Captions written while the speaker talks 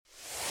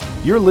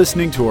You're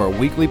listening to our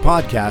weekly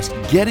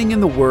podcast, Getting in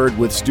the Word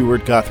with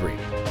Stuart Guthrie.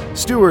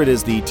 Stuart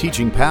is the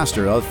teaching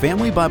pastor of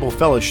Family Bible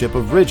Fellowship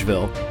of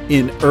Ridgeville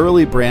in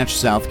Early Branch,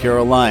 South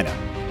Carolina.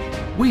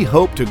 We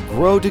hope to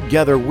grow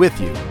together with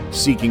you,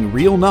 seeking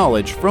real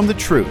knowledge from the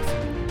truth,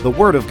 the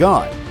Word of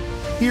God.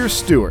 Here's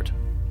Stuart.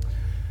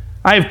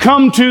 I have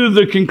come to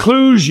the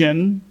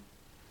conclusion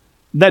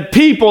that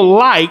people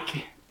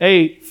like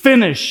a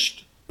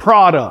finished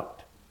product.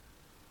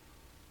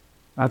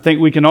 I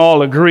think we can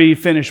all agree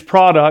finished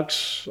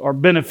products are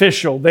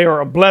beneficial. They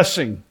are a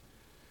blessing.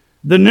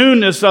 The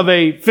newness of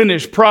a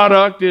finished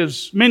product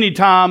is many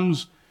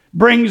times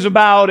brings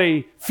about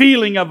a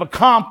feeling of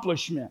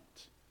accomplishment.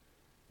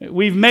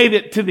 We've made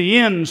it to the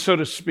end, so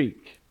to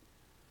speak.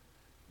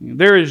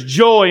 There is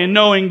joy in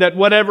knowing that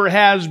whatever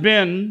has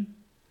been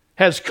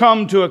has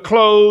come to a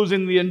close,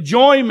 and the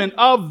enjoyment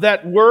of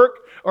that work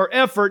or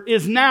effort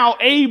is now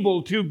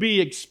able to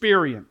be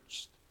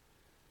experienced.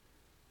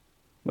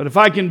 But if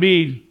I can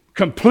be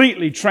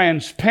completely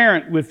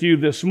transparent with you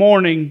this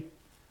morning,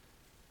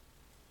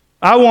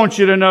 I want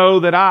you to know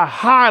that I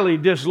highly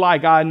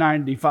dislike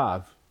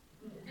I-95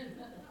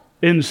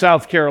 in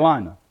South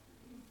Carolina,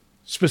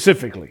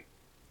 specifically.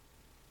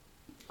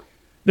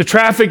 The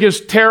traffic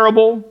is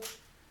terrible.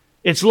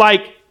 It's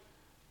like,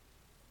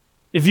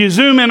 if you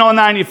zoom in on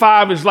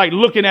 95, it's like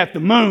looking at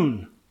the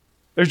moon.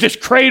 There's just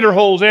crater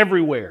holes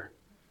everywhere.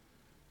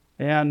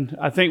 And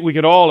I think we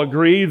could all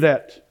agree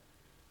that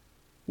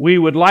we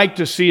would like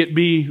to see it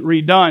be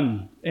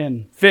redone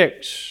and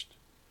fixed.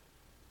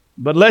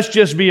 But let's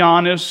just be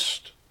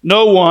honest.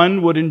 No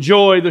one would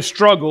enjoy the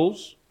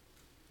struggles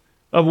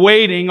of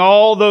waiting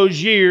all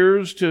those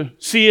years to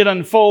see it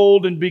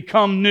unfold and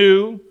become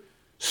new,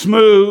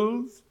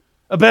 smooth,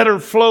 a better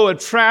flow of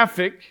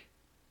traffic.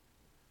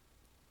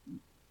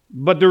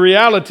 But the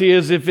reality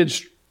is, if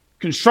its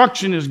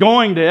construction is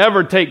going to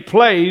ever take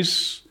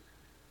place,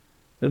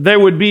 there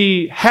would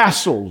be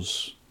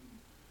hassles.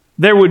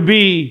 There would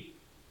be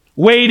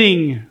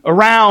waiting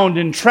around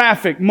in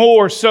traffic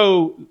more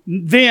so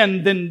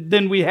then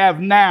than we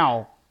have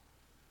now.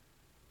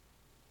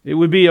 It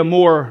would be a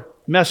more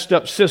messed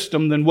up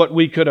system than what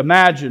we could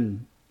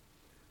imagine.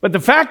 But the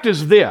fact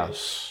is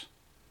this: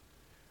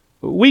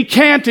 we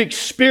can't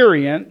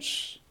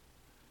experience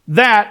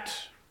that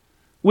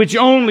which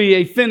only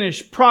a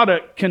finished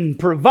product can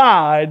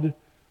provide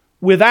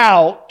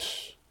without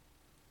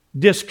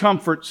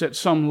discomforts at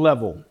some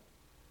level,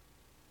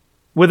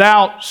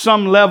 without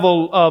some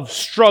level of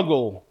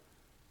struggle,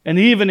 and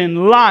even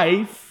in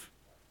life,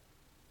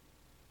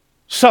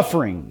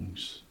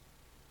 sufferings.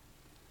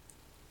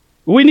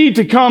 We need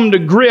to come to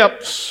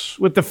grips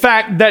with the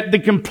fact that the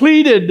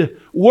completed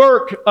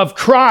work of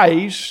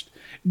Christ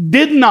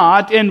did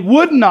not and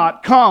would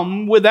not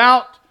come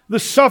without the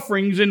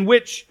sufferings in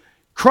which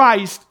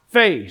Christ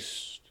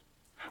faced.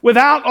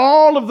 Without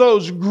all of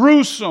those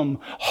gruesome,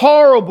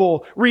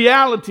 horrible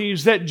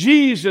realities that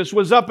Jesus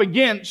was up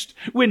against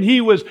when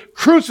He was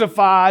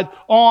crucified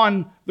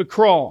on the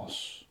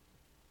cross.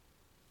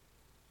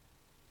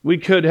 We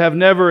could have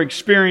never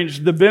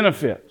experienced the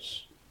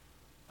benefits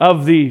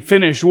of the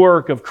finished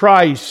work of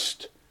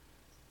Christ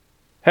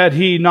had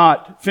He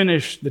not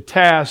finished the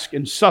task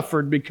and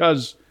suffered,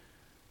 because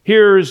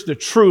here's the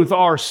truth: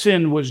 our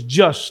sin was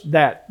just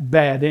that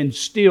bad and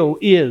still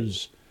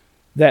is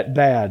that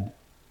bad.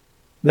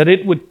 That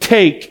it would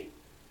take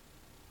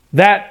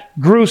that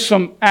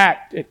gruesome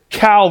act at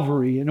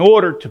Calvary in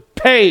order to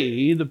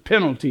pay the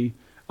penalty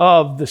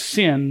of the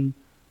sin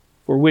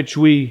for which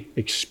we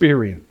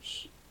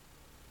experience.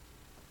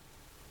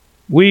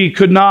 We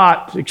could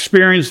not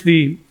experience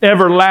the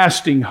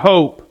everlasting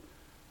hope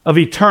of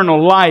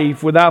eternal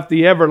life without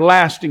the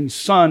everlasting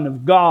Son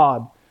of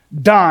God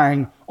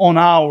dying on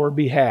our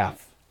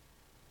behalf.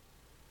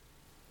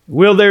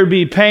 Will there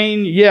be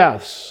pain?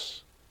 Yes.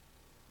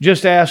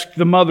 Just ask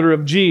the mother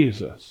of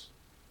Jesus,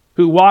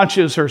 who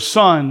watches her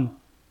son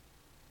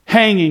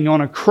hanging on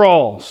a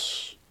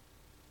cross,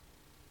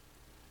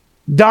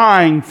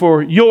 dying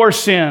for your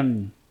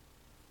sin.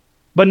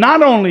 But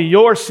not only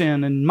your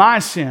sin and my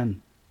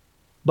sin,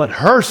 but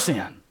her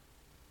sin.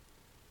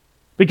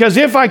 Because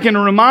if I can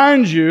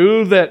remind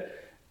you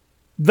that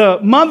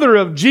the mother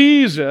of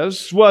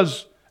Jesus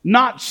was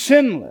not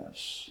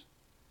sinless,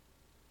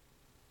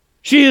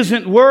 she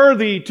isn't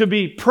worthy to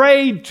be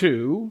prayed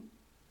to.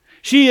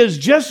 She is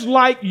just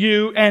like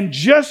you and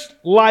just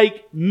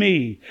like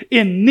me,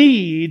 in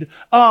need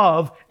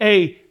of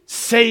a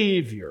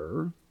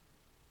Savior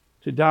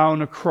to die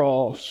on a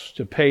cross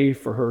to pay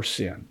for her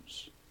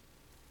sins.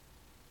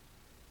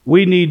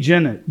 We need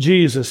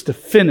Jesus to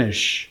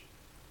finish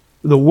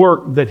the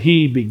work that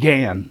He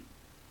began,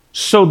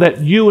 so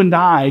that you and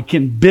I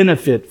can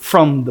benefit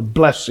from the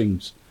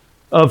blessings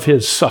of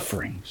His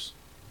sufferings.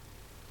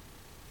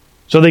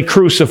 So they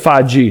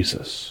crucified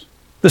Jesus.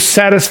 The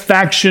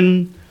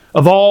satisfaction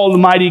of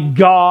Almighty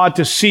God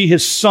to see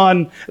His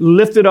Son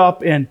lifted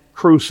up and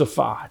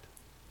crucified.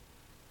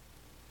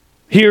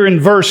 Here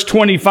in verse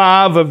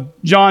 25 of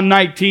John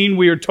 19,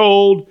 we are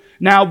told,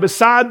 "Now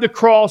beside the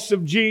cross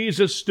of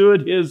Jesus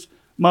stood His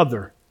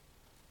mother."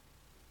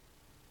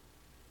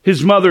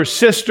 his mother's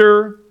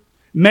sister,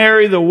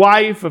 Mary, the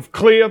wife of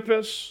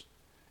Cleopas,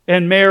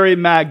 and Mary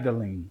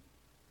Magdalene.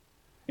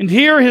 And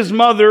here his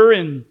mother,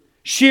 in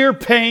sheer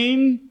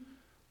pain,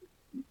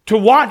 to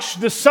watch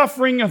the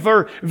suffering of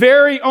her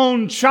very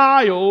own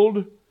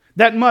child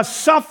that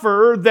must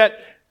suffer that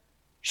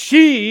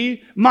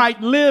she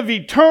might live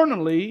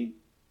eternally,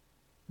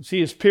 as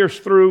he is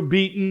pierced through,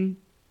 beaten,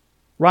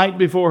 right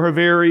before her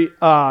very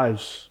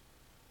eyes.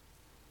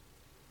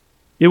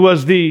 It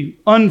was the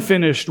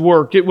unfinished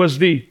work. It was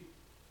the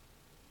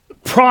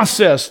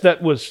process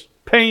that was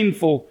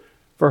painful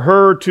for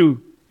her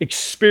to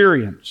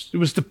experience. It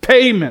was the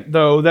payment,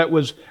 though, that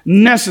was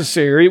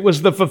necessary. It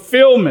was the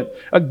fulfillment,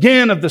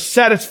 again, of the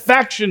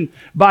satisfaction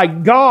by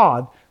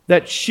God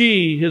that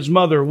she, his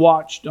mother,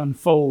 watched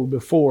unfold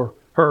before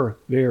her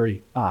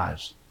very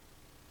eyes.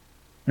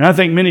 And I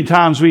think many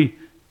times we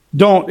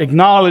don't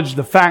acknowledge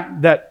the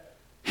fact that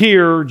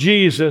here,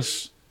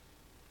 Jesus,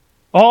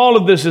 all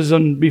of this is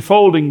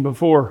unfolding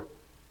before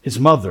his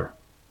mother.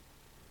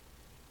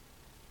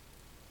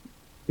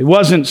 It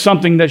wasn't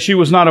something that she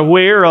was not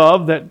aware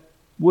of that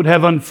would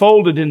have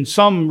unfolded in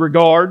some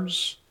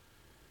regards.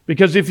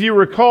 Because if you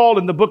recall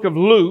in the book of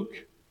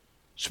Luke,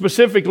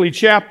 specifically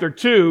chapter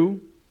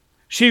 2,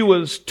 she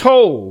was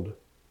told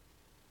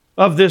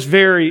of this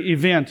very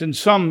event in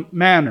some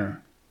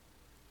manner.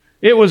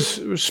 It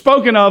was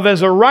spoken of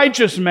as a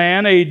righteous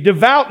man, a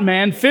devout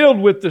man filled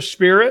with the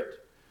Spirit,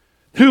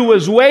 who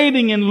was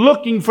waiting and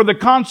looking for the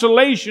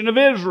consolation of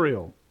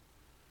Israel.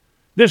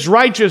 This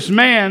righteous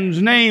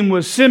man's name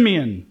was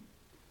Simeon.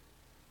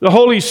 The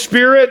Holy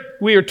Spirit,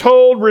 we are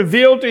told,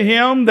 revealed to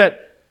him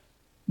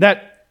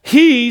that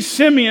he,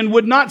 Simeon,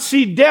 would not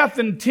see death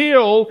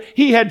until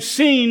he had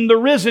seen the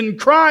risen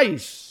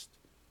Christ,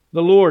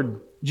 the Lord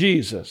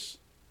Jesus.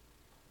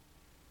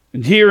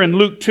 And here in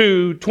Luke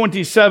 2,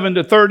 27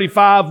 to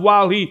 35,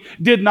 while he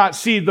did not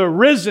see the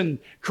risen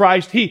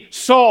Christ, he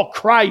saw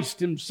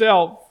Christ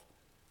himself.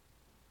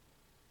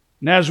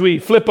 And as we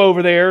flip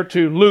over there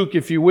to Luke,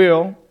 if you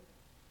will,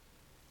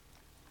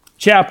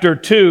 chapter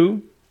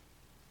 2,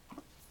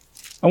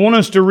 I want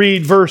us to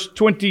read verse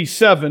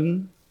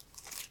 27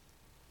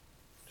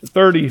 to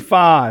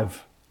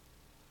 35.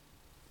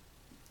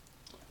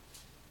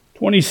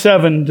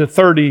 27 to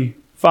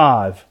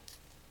 35.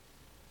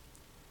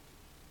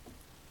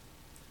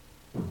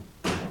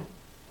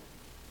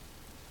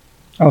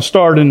 I'll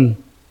start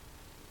in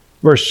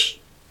verse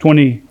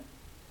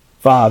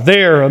 25.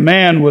 There a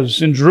man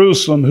was in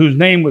Jerusalem whose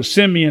name was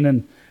Simeon,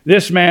 and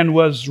this man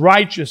was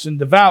righteous and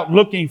devout,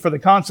 looking for the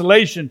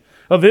consolation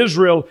of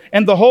Israel,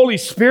 and the Holy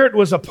Spirit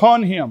was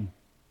upon him.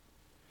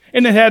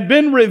 And it had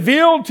been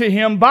revealed to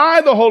him by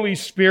the Holy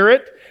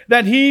Spirit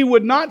that he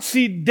would not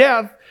see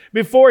death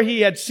before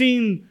he had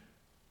seen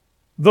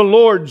the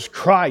Lord's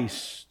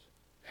Christ.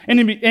 And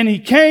he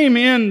came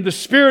in the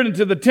Spirit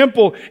into the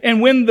temple,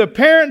 and when the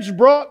parents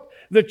brought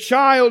the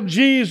child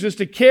Jesus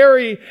to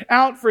carry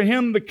out for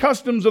him the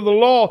customs of the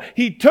law,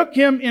 he took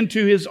him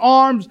into his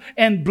arms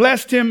and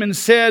blessed him and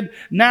said,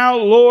 "Now,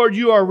 Lord,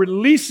 you are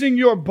releasing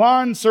your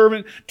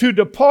bondservant to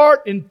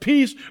depart in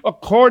peace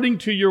according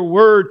to your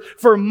word.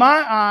 For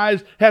my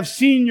eyes have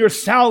seen your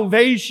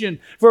salvation,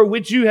 for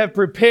which you have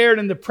prepared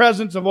in the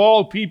presence of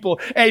all people,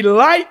 a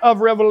light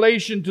of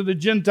revelation to the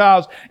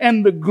Gentiles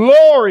and the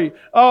glory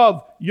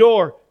of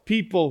your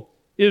people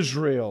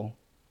Israel."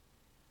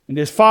 And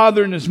his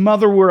father and his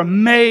mother were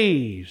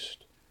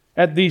amazed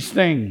at these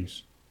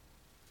things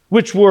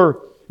which were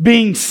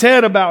being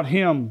said about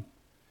him.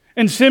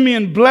 And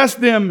Simeon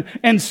blessed them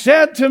and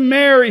said to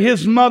Mary,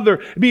 his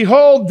mother,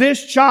 "Behold,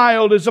 this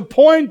child is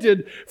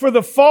appointed for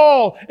the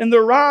fall and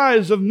the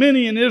rise of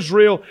many in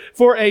Israel,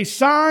 for a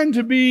sign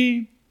to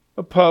be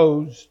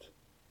opposed."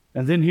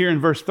 And then here in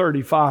verse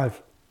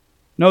 35,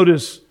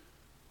 notice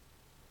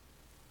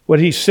what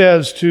he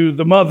says to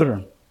the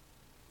mother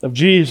of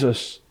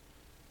Jesus.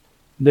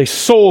 "They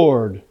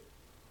sword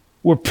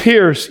will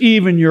pierce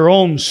even your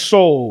own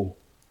soul,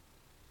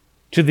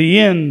 to the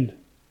end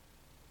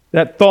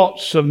that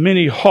thoughts of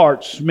many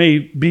hearts may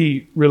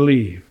be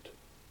relieved."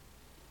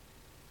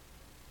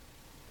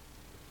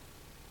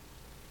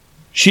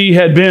 She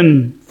had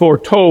been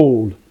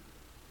foretold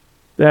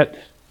that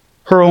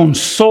her own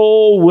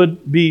soul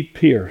would be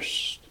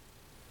pierced.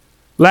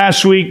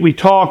 Last week we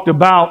talked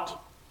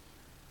about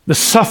the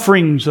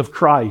sufferings of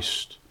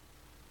Christ.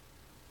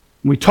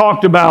 We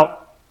talked about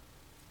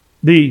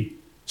the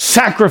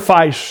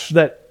sacrifice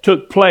that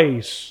took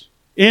place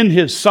in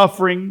his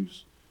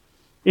sufferings,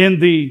 in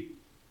the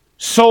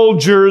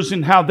soldiers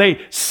and how they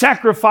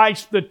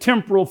sacrificed the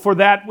temporal for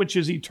that which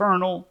is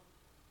eternal.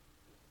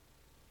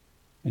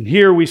 And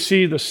here we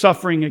see the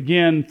suffering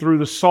again through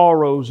the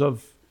sorrows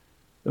of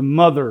the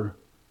mother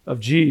of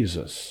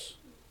Jesus.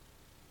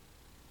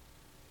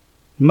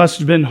 It must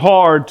have been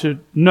hard to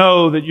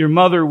know that your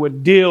mother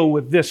would deal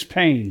with this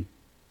pain.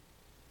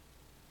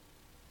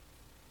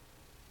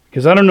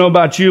 Because I don't know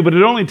about you, but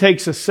it only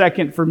takes a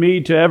second for me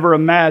to ever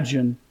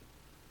imagine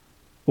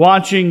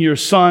watching your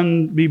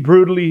son be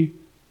brutally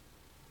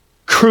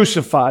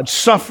crucified,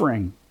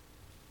 suffering.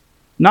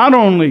 Not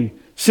only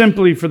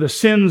simply for the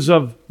sins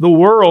of the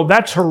world,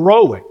 that's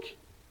heroic.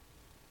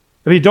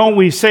 I mean, don't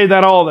we say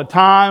that all the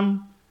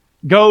time?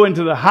 Go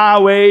into the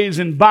highways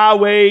and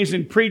byways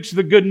and preach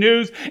the good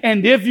news.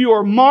 And if you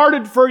are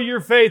martyred for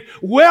your faith,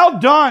 well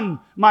done,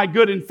 my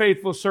good and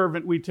faithful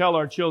servant, we tell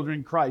our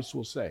children, Christ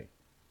will say.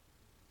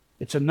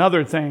 It's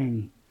another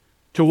thing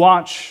to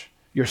watch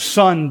your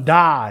son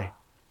die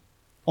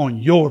on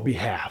your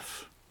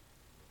behalf.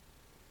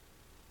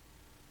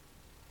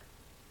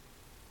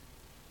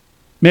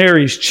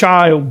 Mary's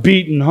child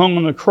beaten, hung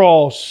on the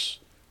cross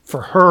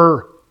for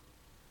her.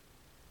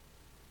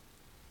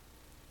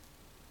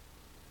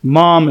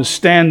 Mom is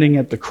standing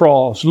at the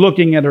cross,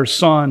 looking at her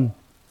son,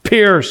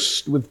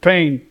 pierced with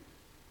pain.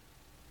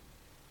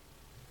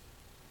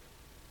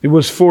 It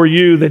was for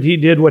you that he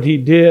did what he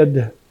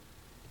did,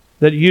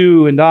 that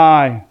you and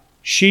I,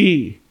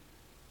 she,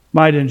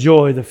 might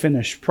enjoy the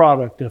finished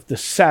product of the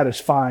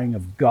satisfying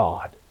of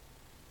God.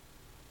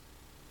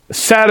 The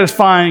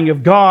satisfying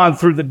of God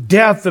through the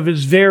death of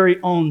His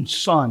very own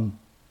Son.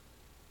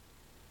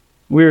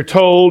 We are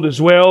told as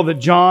well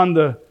that John,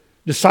 the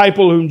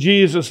disciple whom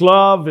Jesus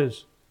loved,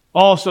 is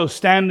also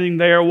standing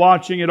there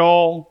watching it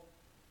all.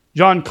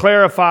 John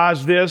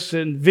clarifies this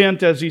in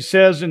Vent, as he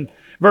says in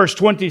verse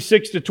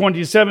 26 to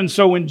 27.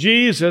 So when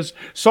Jesus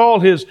saw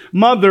his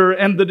mother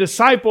and the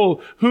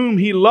disciple whom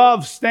he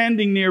loved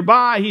standing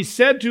nearby, he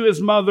said to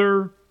his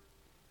mother,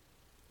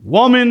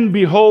 "Woman,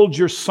 behold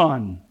your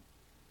son."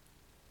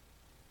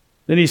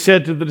 Then he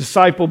said to the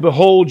disciple,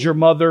 "Behold your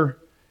mother."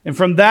 And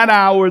from that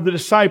hour the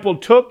disciple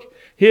took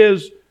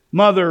his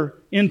mother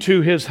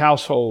into his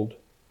household.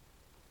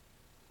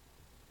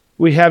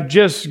 We have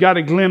just got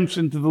a glimpse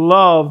into the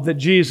love that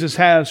Jesus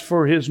has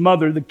for his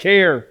mother, the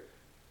care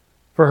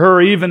for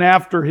her even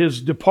after his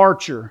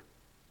departure.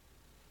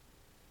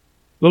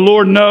 The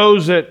Lord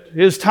knows that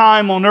his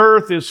time on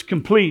earth is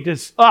complete.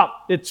 It's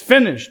up. It's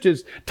finished.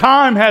 His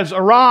time has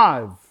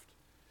arrived.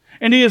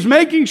 And he is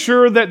making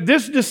sure that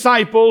this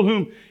disciple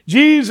whom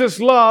Jesus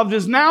loved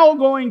is now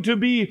going to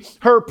be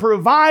her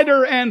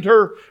provider and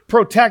her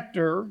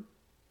protector.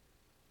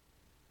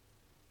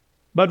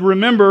 But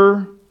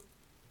remember,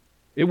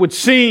 it would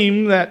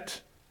seem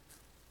that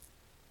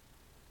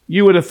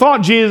you would have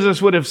thought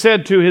Jesus would have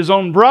said to his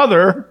own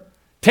brother,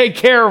 "Take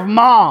care of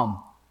Mom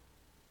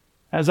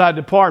as I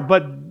depart."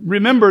 But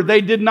remember,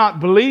 they did not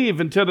believe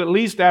until at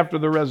least after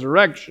the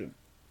resurrection.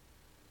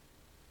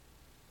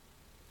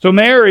 So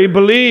Mary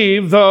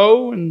believed,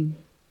 though, and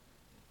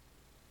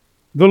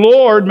the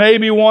Lord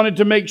maybe wanted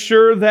to make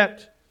sure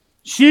that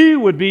she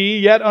would be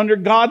yet under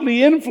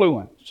godly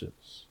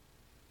influences.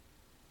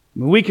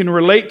 We can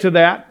relate to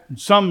that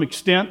to some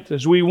extent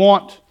as we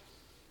want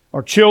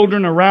our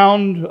children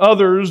around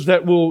others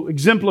that will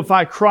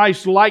exemplify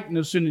Christ's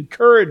likeness and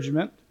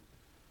encouragement.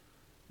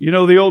 You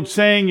know, the old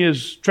saying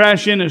is,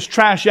 trash in is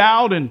trash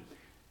out. And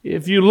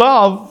if you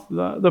love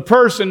the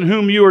person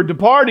whom you are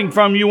departing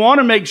from, you want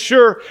to make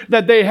sure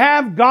that they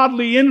have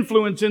godly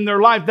influence in their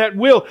life that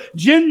will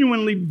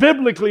genuinely,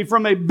 biblically,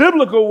 from a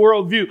biblical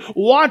worldview,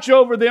 watch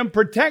over them,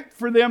 protect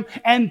for them,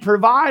 and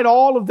provide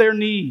all of their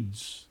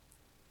needs.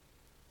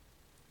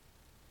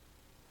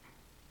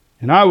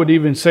 And I would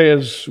even say,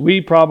 as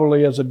we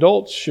probably as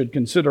adults should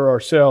consider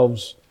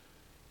ourselves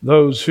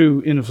those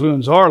who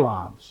influence our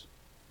lives.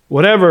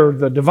 Whatever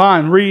the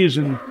divine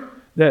reason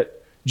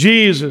that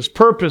Jesus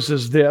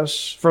purposes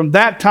this, from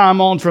that time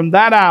on, from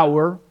that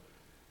hour,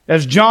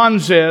 as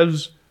John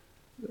says,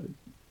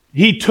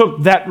 he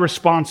took that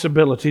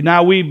responsibility.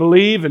 Now we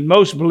believe, and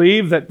most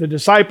believe, that the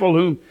disciple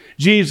whom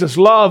Jesus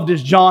loved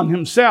is John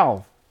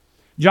himself.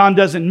 John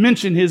doesn't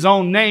mention his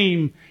own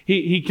name.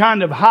 He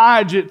kind of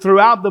hides it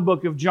throughout the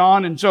book of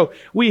John. And so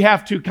we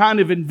have to kind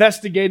of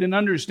investigate and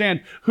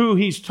understand who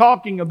he's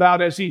talking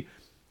about as he,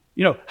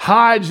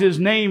 hides his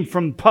name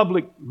from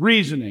public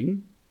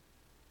reasoning.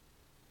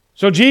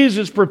 So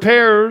Jesus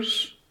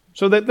prepares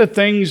so that the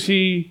things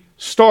he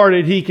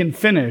started, he can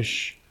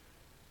finish.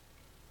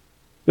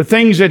 The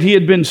things that he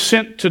had been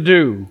sent to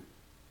do.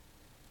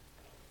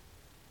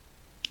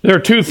 There are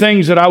two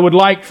things that I would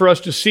like for us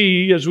to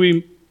see as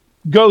we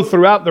go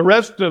throughout the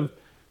rest of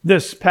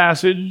this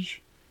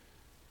passage.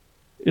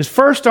 Is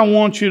first, I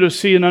want you to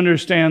see and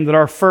understand that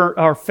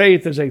our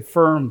faith is a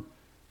firm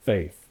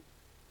faith.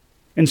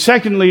 And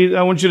secondly,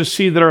 I want you to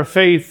see that our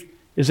faith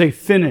is a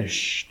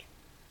finished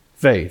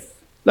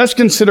faith. Let's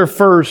consider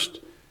first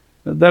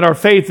that our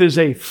faith is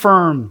a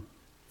firm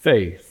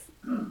faith.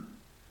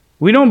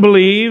 We don't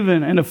believe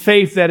in a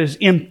faith that is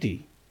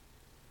empty,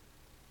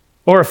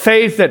 or a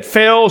faith that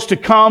fails to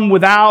come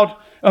without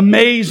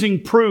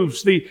amazing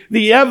proofs.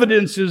 The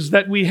evidences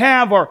that we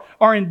have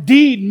are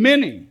indeed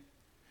many.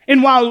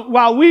 And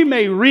while we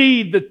may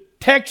read the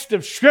text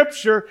of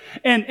Scripture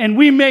and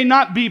we may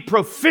not be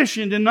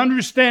proficient in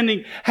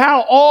understanding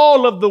how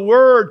all of the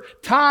Word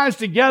ties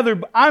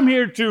together, I'm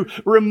here to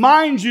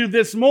remind you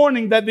this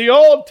morning that the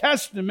Old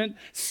Testament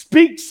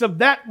speaks of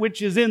that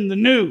which is in the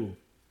New.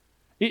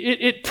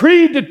 It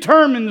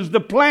predetermines the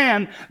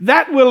plan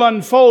that will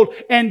unfold.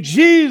 And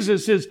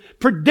Jesus'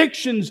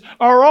 predictions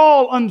are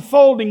all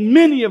unfolding,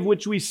 many of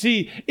which we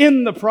see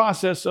in the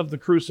process of the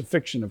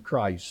crucifixion of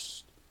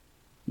Christ.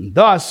 And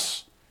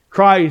thus,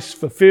 Christ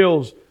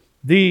fulfills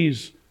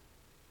these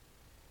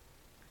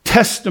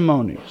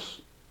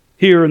testimonies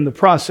here in the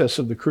process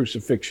of the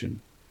crucifixion.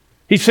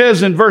 He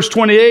says in verse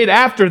 28,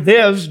 after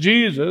this,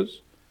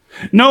 Jesus,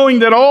 knowing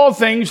that all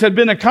things had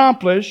been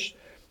accomplished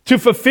to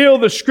fulfill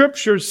the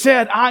Scriptures,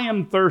 said, I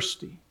am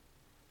thirsty.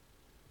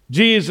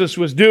 Jesus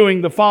was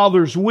doing the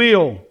Father's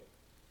will.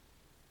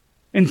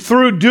 And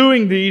through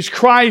doing these,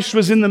 Christ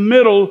was in the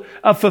middle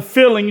of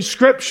fulfilling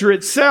Scripture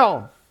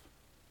itself.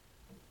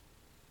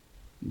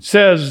 It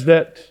says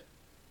that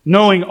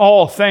knowing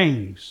all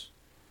things,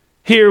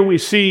 here we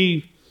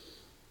see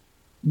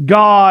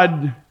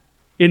God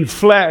in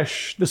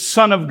flesh, the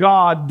Son of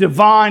God,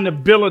 divine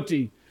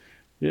ability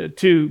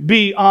to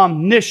be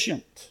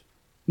omniscient,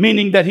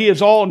 meaning that He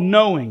is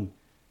all-knowing.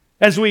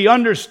 As we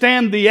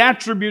understand the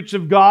attributes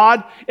of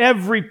God,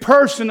 every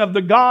person of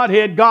the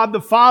Godhead, God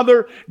the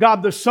Father,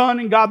 God the Son,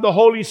 and God the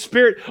Holy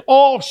Spirit,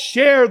 all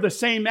share the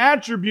same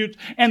attributes,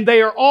 and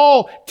they are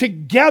all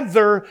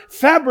together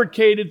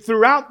fabricated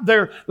throughout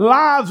their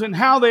lives and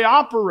how they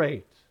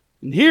operate.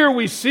 And here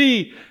we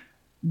see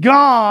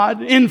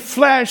God in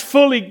flesh,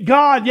 fully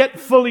God, yet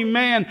fully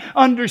man,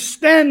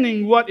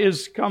 understanding what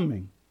is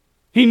coming.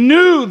 He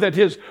knew that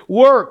His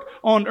work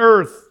on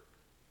earth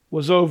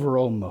was over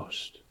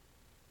almost.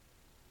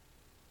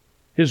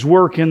 His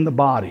work in the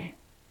body.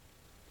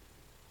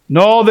 And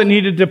all that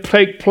needed to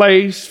take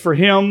place for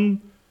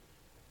Him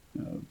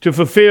to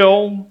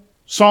fulfill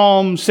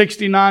Psalm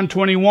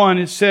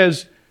 69:21, it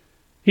says,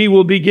 He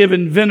will be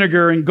given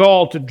vinegar and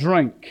gall to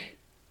drink.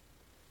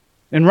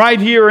 And right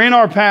here in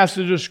our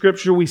passage of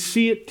Scripture, we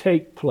see it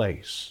take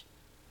place.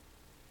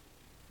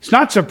 It's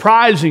not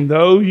surprising,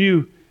 though.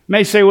 You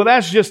may say, well,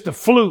 that's just a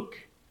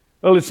fluke.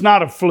 Well, it's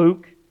not a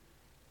fluke.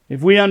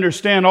 If we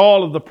understand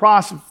all of the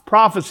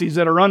prophecies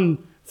that are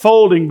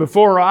unfolding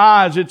before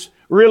our eyes, it's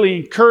really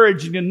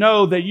encouraging to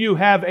know that you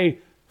have a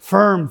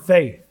firm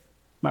faith,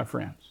 my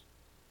friends.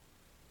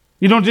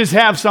 You don't just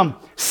have some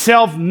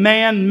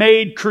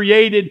self-man-made,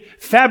 created,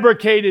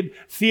 fabricated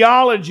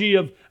theology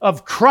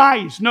of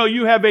Christ. No,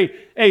 you have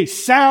a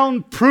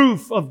sound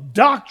proof of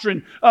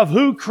doctrine of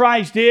who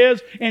Christ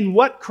is and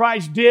what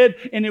Christ did.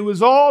 And it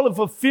was all a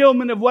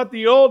fulfillment of what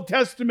the Old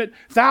Testament,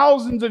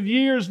 thousands of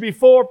years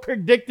before,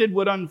 predicted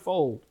would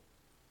unfold.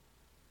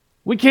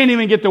 We can't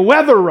even get the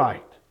weather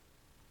right.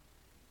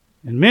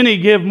 And many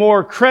give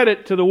more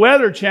credit to the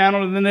Weather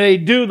Channel than they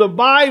do the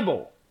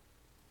Bible.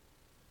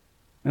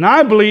 And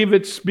I believe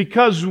it's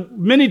because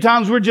many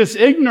times we're just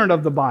ignorant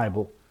of the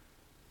Bible.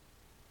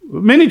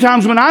 Many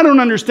times when I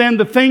don't understand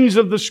the things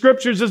of the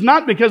Scriptures, it's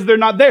not because they're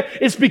not there.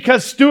 It's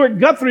because Stuart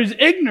Guthrie is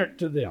ignorant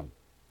to them.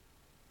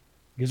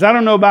 Because I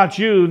don't know about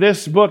you,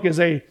 this book is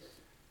a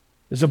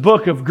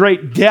book of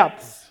great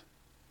depth.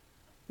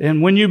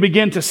 And when you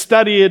begin to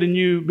study it and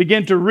you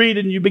begin to read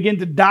it and you begin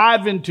to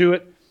dive into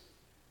it,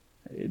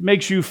 it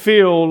makes you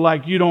feel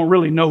like you don't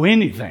really know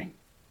anything,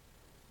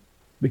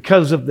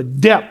 because of the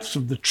depths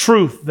of the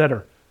truth that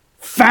are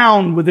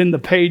found within the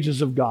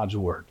pages of God's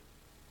Word.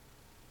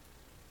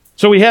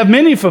 So we have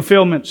many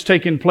fulfillments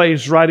taking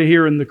place right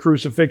here in the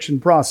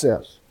crucifixion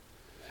process.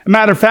 As a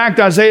matter of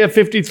fact, Isaiah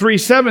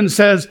 53:7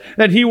 says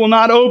that He will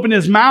not open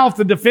His mouth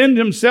to defend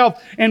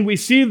Himself. And we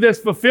see this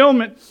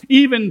fulfillment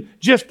even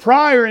just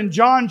prior in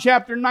John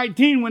chapter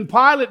 19 when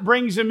Pilate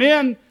brings Him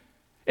in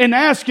and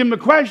asks Him a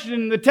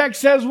question. The text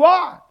says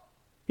what?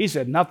 He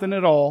said, nothing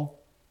at all.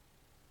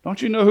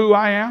 Don't you know who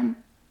I am?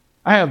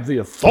 I have the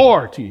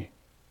authority.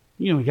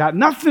 You got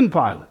nothing,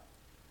 Pilate,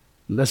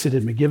 unless it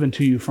had been given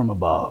to you from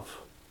above.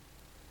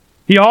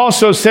 He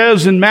also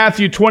says in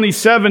Matthew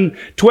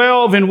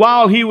 27:12, and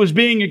while He was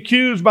being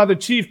accused by the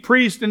chief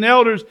priests and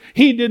elders,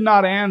 He did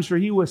not answer.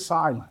 He was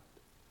silent.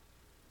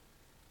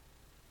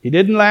 He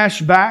didn't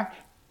lash back.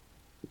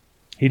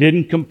 He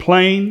didn't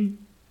complain.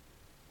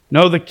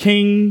 No, the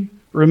king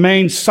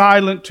remained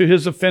silent to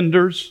his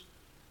offenders,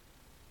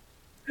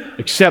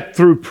 except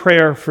through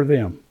prayer for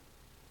them.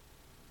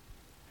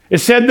 It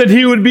said that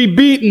He would be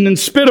beaten and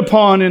spit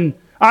upon in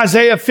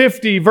Isaiah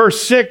 50,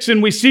 verse 6,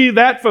 and we see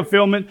that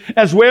fulfillment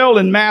as well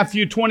in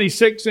Matthew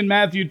 26 and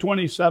Matthew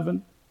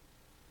 27.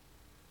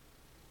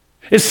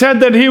 It said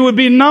that He would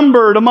be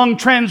numbered among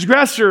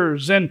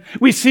transgressors, and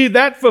we see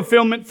that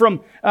fulfillment from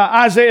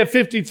Isaiah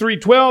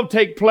 53:12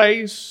 take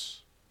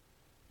place,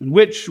 in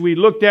which we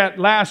looked at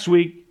last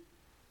week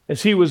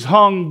as He was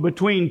hung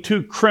between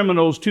two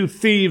criminals, two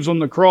thieves on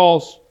the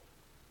cross.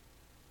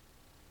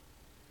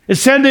 It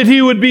said that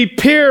He would be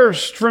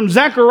pierced from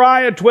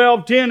Zechariah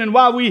 12:10. And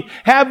while we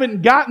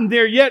haven't gotten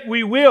there yet,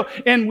 we will.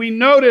 And we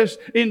notice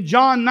in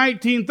John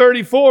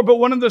 19:34, but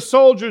one of the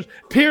soldiers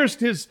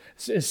pierced his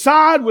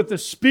side with a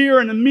spear,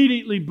 and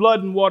immediately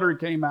blood and water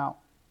came out.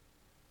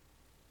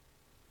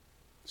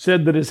 It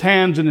said that His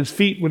hands and His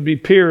feet would be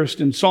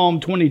pierced in Psalm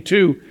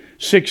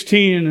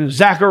 22:16 and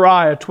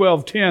Zechariah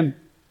 12:10.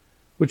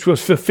 which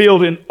was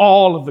fulfilled in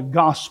all of the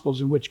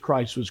Gospels in which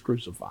Christ was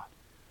crucified.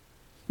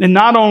 And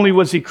not only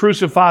was He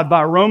crucified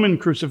by Roman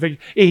crucifixion,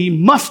 He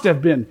must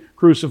have been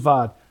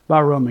crucified by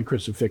Roman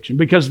crucifixion,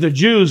 because the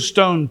Jews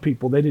stoned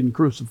people. They didn't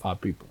crucify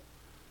people.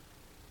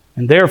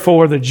 And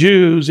therefore the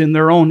Jews, in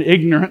their own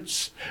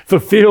ignorance,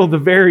 fulfilled the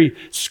very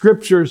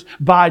Scriptures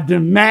by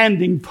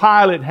demanding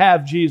Pilate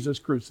have Jesus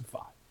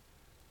crucified.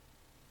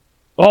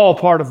 All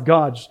part of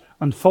God's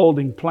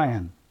unfolding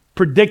plan,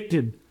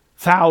 predicted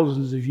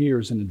thousands of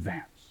years in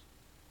advance.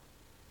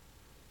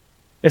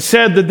 It's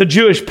said that the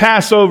Jewish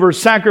Passover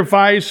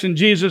sacrifice and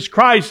Jesus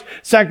Christ's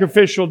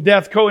sacrificial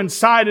death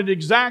coincided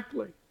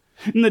exactly.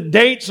 And the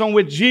dates on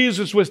which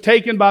Jesus was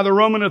taken by the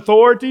Roman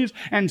authorities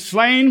and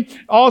slain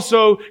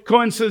also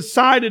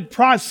coincided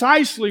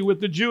precisely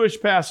with the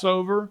Jewish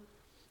Passover.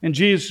 And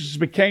Jesus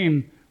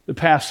became the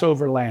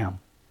Passover lamb,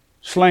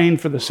 slain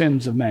for the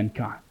sins of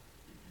mankind.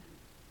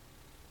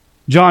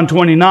 John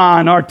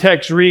 29, our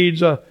text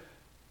reads, a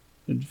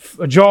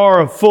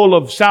jar full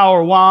of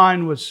sour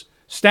wine was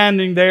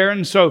standing there.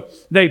 And so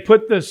they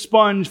put the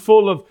sponge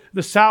full of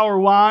the sour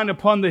wine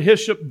upon the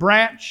hyssop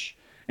branch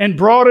and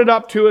brought it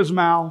up to His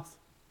mouth.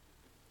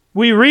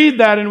 We read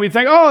that and we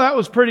think, oh, that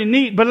was pretty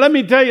neat. But let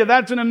me tell you,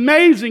 that's an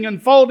amazing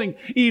unfolding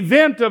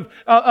event of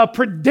a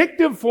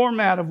predictive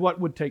format of what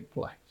would take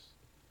place.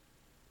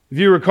 If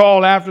you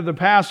recall, after the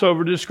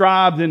Passover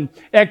described in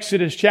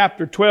Exodus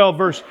chapter 12,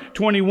 verse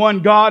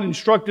 21, God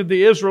instructed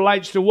the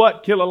Israelites to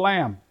what? Kill a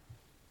lamb.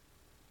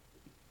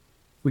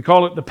 We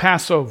call it the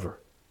Passover.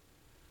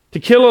 To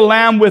kill a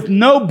lamb with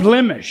no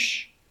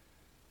blemish.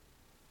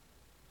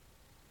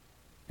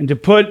 And to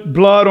put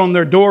blood on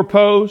their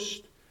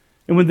doorpost.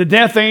 And when the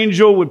death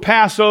angel would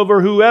pass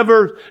over,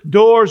 whoever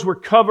doors were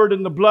covered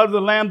in the blood of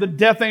the Lamb, the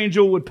death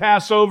angel would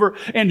pass over,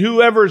 and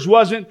whoever's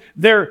wasn't,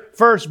 their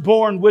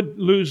firstborn would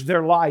lose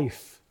their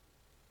life.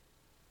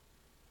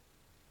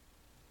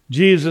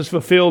 Jesus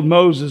fulfilled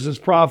Moses'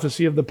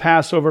 prophecy of the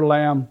Passover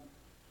Lamb,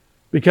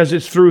 because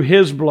it's through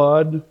His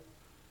blood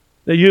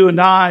that you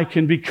and I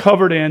can be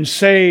covered and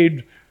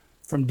saved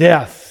from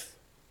death.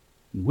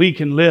 And we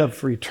can live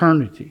for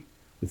eternity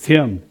with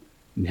Him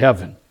in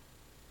heaven.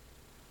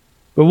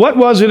 But what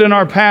was it in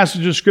our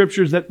passage of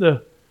Scriptures that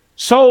the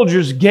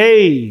soldiers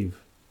gave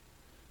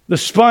the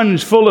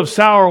sponge full of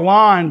sour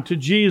wine to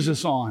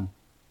Jesus on?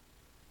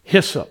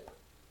 Hyssop.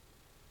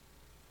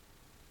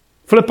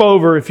 Flip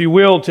over, if you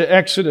will, to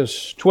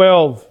Exodus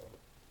 12.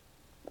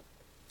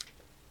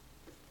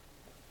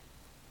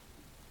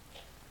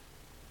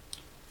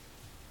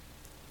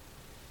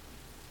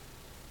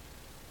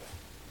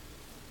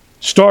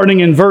 Starting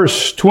in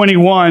verse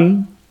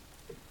 21.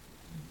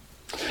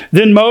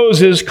 Then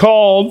Moses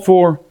called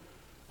for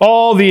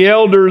all the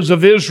elders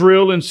of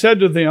Israel and said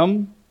to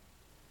them,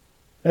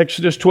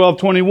 Exodus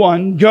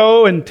 12:21,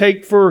 go and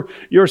take for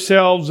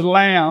yourselves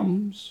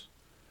lambs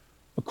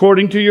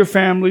according to your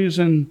families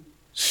and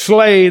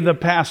slay the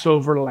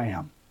Passover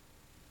lamb.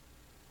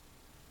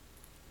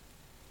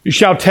 You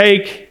shall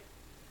take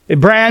a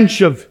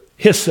branch of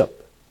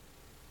hyssop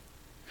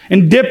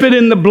and dip it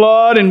in the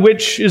blood in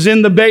which is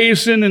in the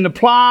basin, and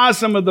apply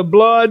some of the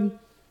blood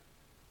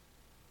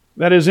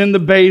that is in the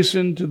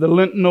basin to the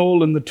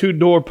lintel and the two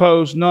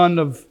doorposts. None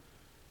of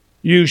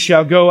you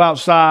shall go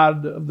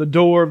outside of the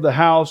door of the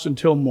house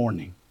until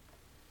morning.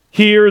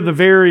 Here, the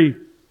very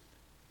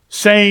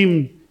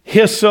same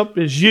hyssop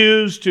is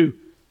used to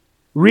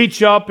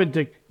reach up and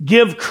to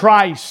give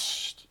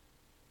Christ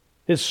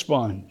His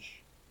sponge.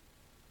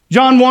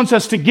 John wants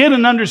us to get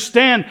and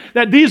understand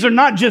that these are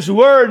not just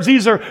words.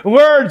 These are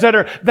words that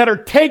are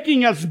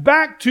taking us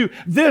back to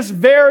this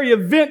very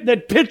event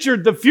that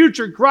pictured the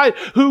future Christ,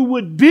 who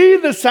would be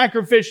the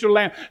sacrificial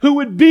lamb, who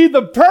would be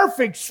the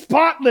perfect,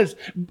 spotless,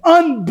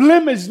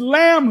 unblemished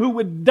lamb who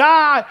would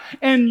die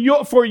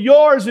for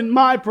yours and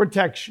my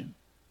protection.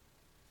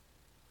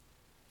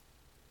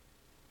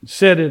 It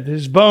said that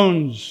His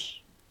bones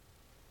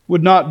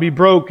would not be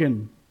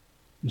broken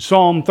in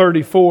Psalm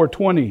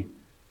 34:20.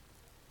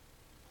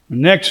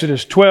 And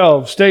Exodus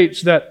 12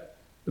 states that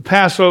the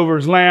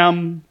Passover's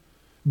lamb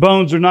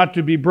bones are not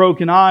to be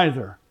broken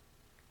either.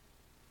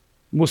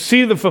 We'll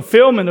see the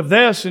fulfillment of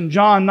this in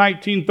John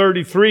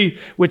 19:33,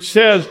 which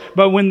says,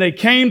 but when they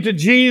came to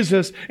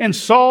Jesus and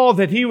saw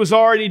that He was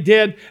already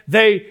dead,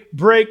 they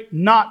brake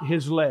not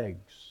His legs.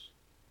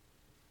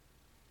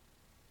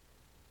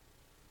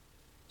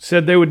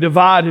 Said they would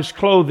divide His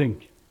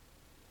clothing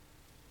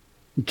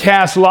and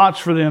cast lots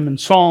for them in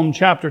Psalm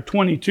chapter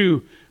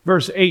 22,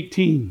 verse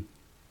 18.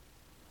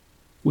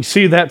 We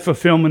see that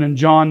fulfillment in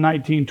John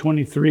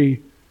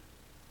 19:23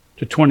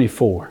 to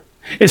 24.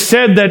 It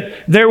said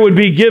that there would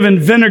be given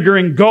vinegar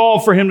and gall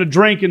for Him to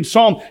drink. In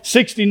Psalm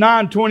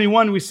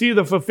 69:21, we see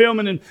the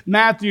fulfillment in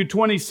Matthew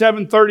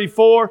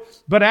 27:34.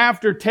 But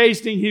after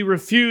tasting, He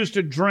refused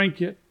to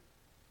drink it.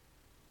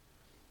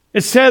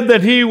 It said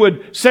that He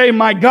would say,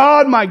 my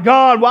God,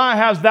 why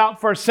hast Thou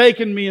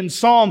forsaken me? In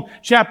Psalm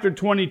chapter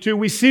 22,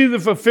 we see the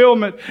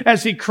fulfillment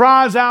as He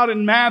cries out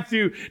in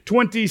Matthew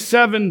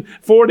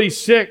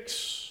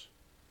 27:46.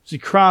 As He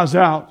cries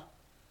out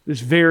this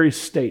very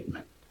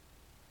statement.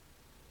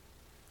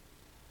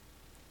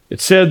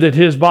 It said that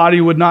his body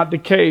would not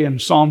decay in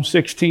Psalm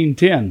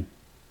 16:10.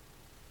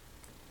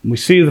 We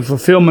see the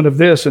fulfillment of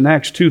this in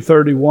Acts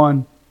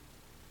 2:31.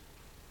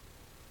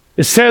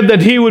 It said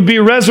that he would be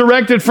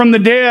resurrected from the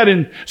dead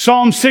in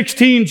Psalm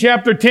 16,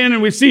 chapter 10,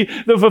 and we see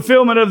the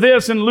fulfillment of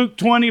this in Luke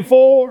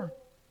 24.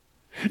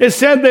 It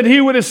said that he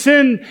would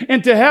ascend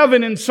into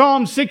heaven in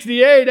Psalm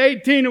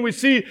 68:18, and we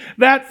see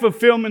that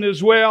fulfillment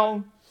as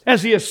well,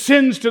 as he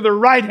ascends to the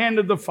right hand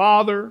of the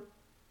Father.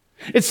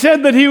 It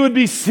said that he would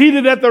be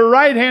seated at the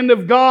right hand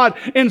of God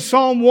in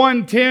Psalm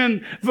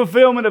 110,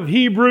 fulfillment of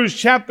Hebrews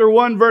chapter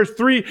 1, verse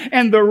 3,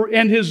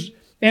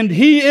 and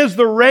he is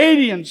the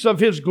radiance of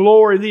his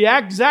glory, the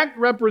exact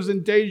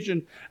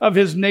representation of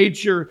his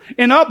nature,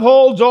 and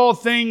upholds all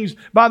things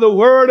by the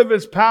word of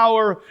his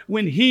power,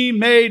 when he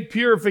made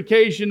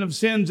purification of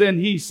sins, and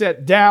he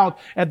sat down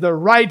at the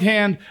right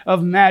hand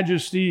of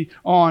majesty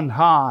on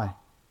high.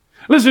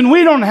 Listen,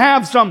 we don't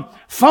have some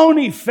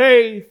phony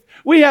faith.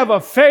 We have a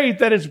faith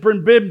that has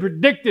been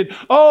predicted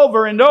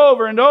over and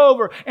over and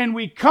over. And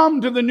we come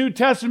to the New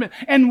Testament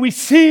and we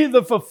see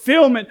the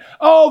fulfillment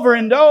over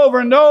and over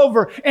and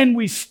over. And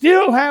we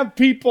still have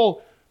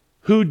people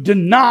who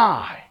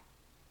deny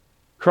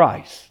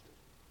Christ.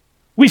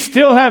 We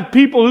still have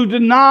people who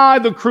deny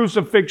the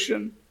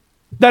crucifixion,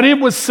 that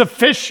it was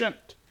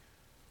sufficient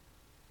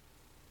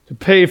to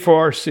pay for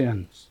our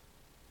sins.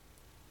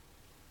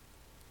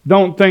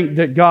 Don't think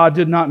that God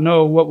did not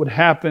know what would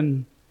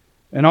happen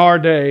in our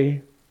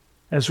day,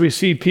 as we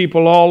see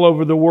people all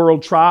over the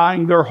world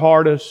trying their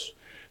hardest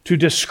to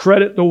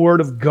discredit the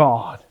Word of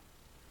God.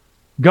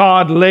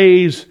 God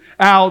lays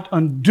out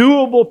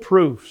undoable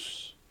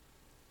proofs.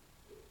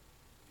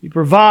 He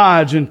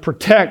provides and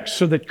protects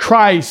so that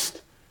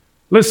Christ,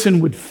 listen,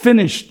 would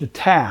finish the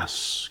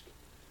task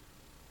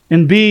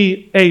and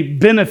be a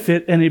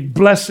benefit and a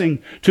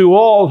blessing to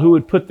all who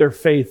would put their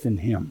faith in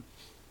Him.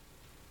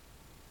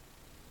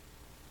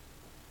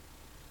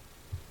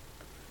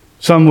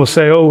 Some will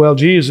say, oh, well,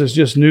 Jesus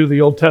just knew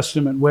the Old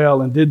Testament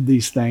well and did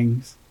these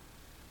things.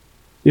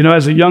 You know,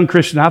 as a young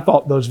Christian, I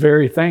thought those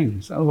very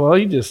things. Well,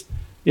 he just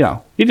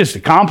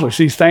accomplished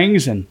these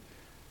things, and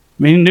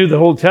he knew the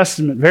Old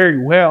Testament very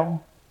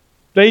well.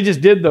 They just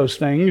did those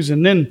things,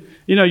 and then,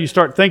 you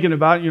start thinking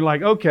about it, and you're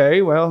like,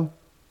 okay, well,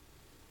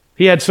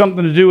 he had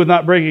something to do with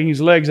not breaking his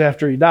legs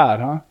after he died,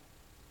 huh?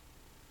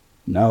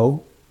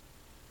 No.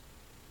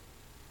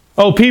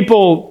 Oh,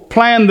 people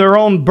plan their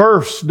own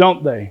births,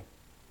 don't they?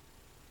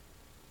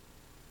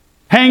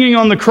 Hanging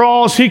on the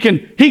cross, he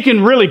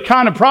can really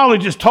kind of probably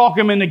just talk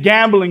him into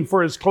gambling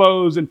for his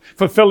clothes and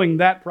fulfilling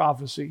that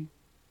prophecy.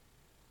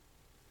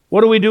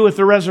 What do we do with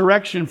the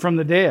resurrection from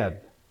the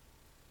dead?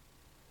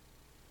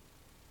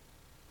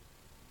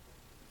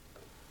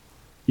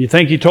 You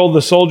think he told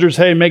the soldiers,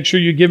 hey, make sure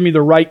you give me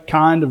the right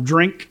kind of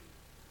drink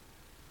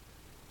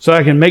so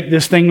I can make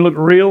this thing look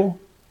real?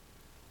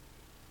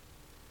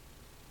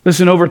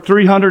 Listen, over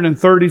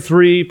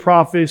 333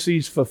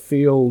 prophecies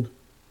fulfilled.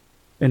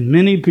 And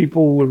many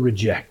people will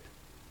reject.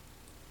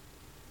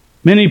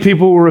 Many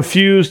people will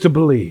refuse to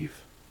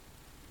believe.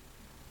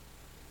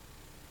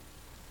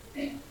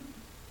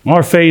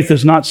 Our faith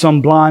is not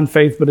some blind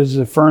faith, but is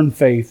a firm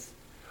faith.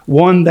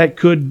 One that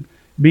could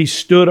be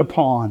stood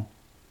upon.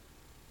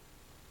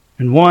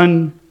 And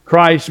one,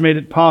 Christ made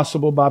it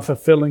possible by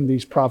fulfilling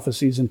these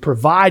prophecies and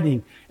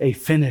providing a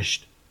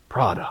finished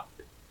product.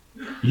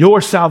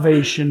 Your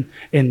salvation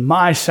and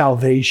my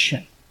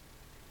salvation.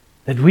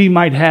 That we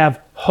might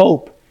have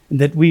hope and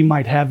that we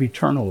might have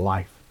eternal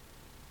life.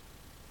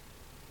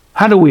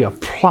 How do we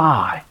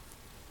apply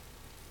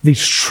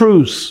these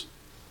truths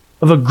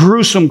of a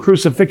gruesome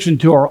crucifixion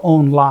to our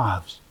own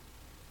lives?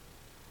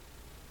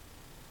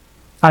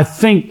 I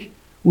think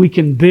we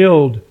can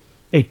build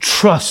a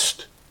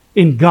trust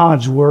in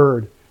God's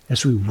Word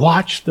as we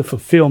watch the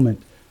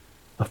fulfillment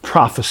of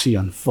prophecy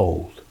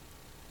unfold.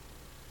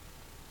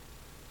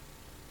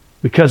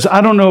 Because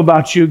I don't know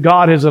about you,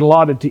 God has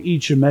allotted to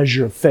each a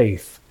measure of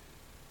faith.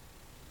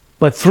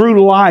 But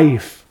through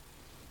life,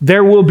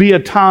 there will be a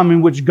time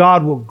in which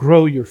God will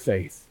grow your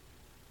faith.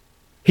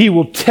 He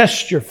will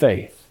test your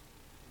faith.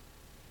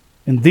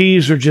 And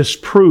these are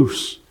just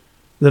proofs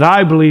that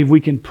I believe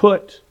we can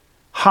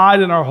hide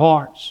in our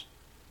hearts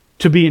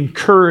to be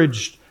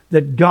encouraged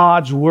that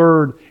God's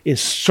Word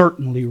is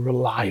certainly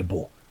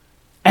reliable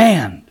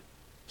and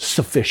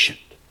sufficient.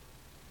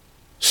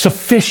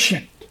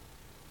 Sufficient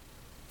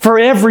for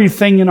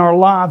everything in our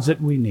lives that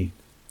we need.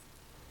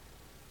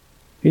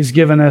 He's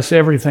given us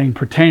everything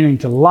pertaining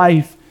to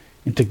life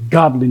and to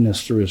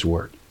godliness through His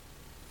Word.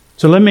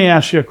 So let me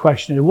ask you a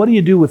question. What do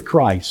you do with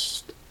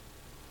Christ?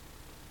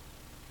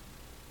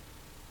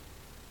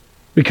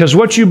 Because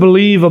what you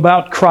believe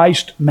about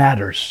Christ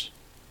matters.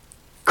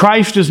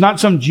 Christ is not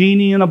some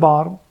genie in a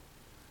bottle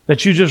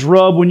that you just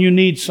rub when you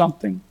need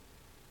something.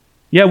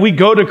 Yeah, we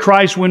go to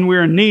Christ when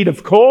we're in need.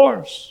 Of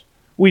course,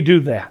 we do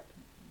that.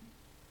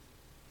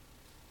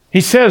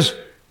 He says,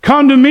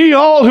 come to me,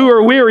 all who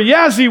are weary.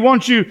 Yes, He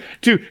wants you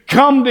to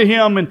come to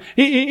Him, and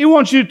He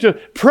wants you to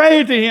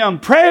pray to Him.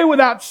 Pray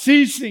without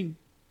ceasing.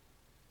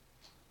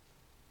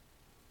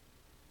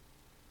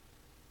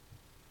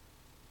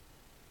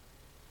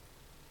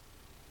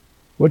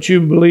 What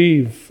you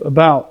believe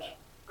about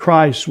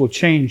Christ will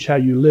change how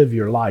you live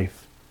your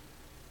life.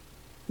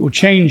 It will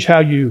change how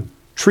you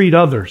treat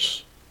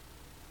others.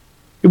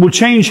 It will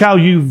change how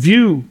you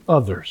view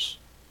others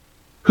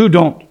who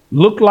don't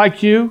look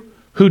like you,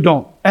 who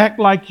don't act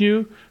like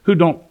you, who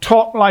don't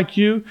talk like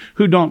you,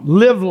 who don't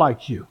live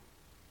like you.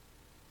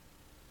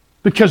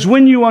 Because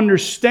when you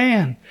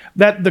understand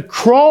that the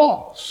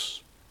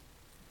cross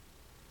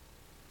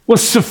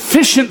was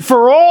sufficient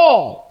for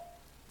all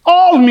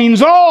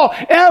means all,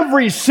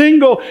 every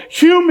single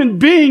human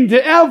being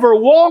to ever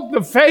walk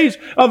the face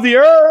of the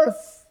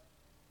earth,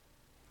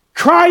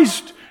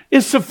 Christ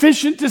is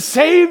sufficient to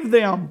save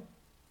them.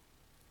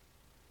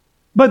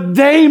 But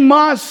they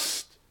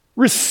must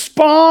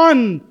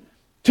respond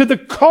to the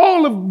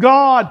call of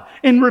God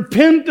and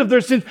repent of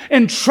their sins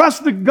and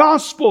trust the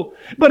gospel.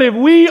 But if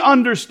we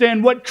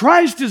understand what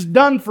Christ has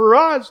done for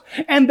us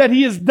and that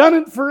He has done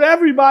it for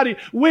everybody,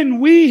 when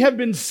we have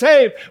been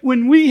saved,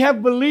 when we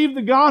have believed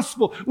the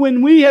gospel,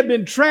 when we have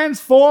been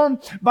transformed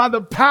by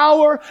the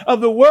power of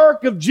the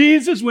work of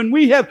Jesus, when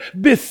we have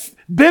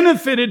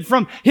benefited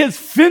from His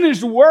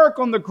finished work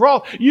on the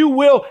cross, you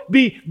will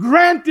be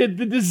granted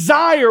the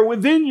desire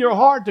within your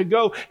heart to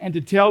go and to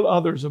tell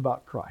others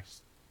about Christ.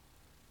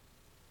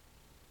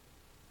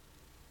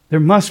 There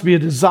must be a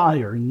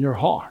desire in your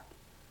heart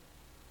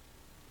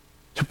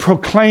to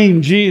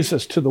proclaim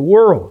Jesus to the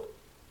world.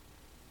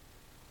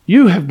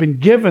 You have been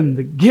given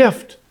the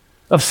gift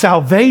of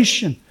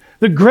salvation,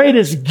 the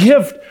greatest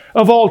gift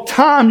of all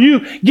time.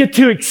 You get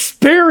to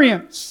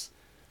experience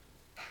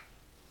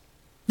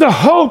the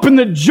hope and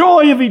the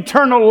joy of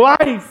eternal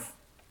life.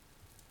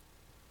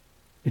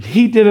 And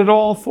He did it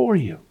all for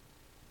you.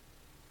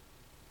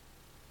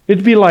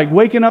 It'd be like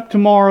waking up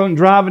tomorrow and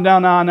driving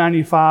down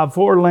I-95,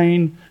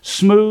 4-lane,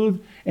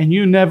 smooth, and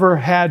you never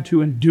had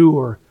to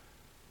endure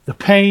the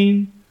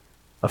pain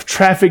of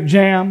traffic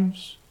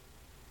jams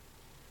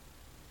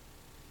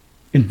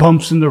and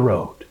bumps in the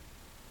road.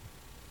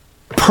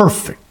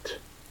 Perfect.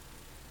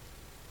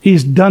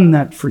 He's done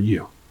that for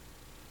you.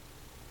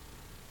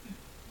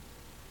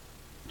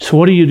 So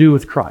what do you do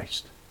with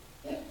Christ?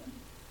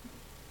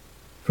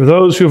 For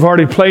those who have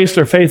already placed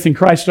their faith in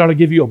Christ, it ought to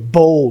give you a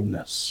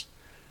boldness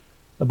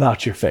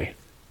about your faith.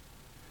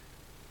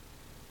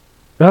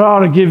 That ought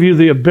to give you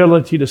the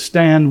ability to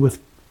stand with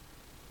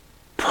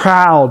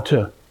proud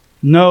to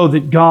know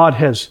that God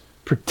has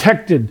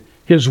protected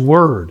His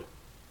Word.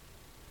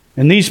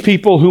 And these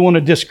people who want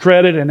to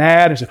discredit and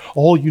add and say,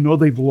 oh, you know,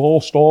 they've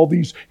lost all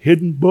these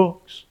hidden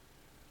books.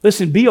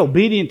 Listen, be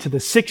obedient to the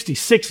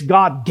 66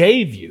 God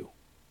gave you.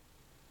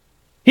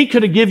 He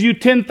could have given you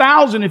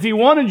 10,000 if He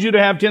wanted you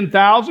to have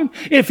 10,000.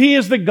 If He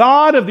is the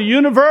God of the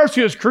universe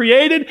who has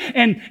created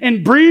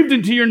and breathed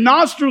into your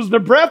nostrils the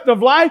breath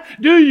of life,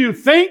 do you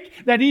think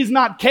that He's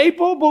not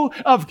capable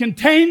of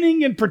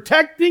containing and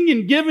protecting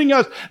and giving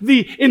us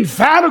the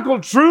emphatical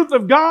truth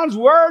of God's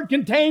Word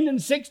contained in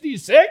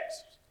 66?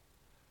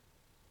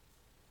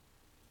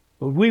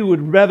 But we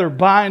would rather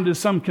buy into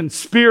some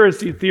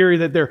conspiracy theory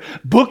that there are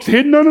books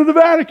hidden under the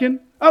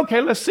Vatican.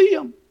 Okay, let's see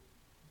them.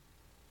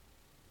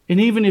 And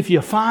even if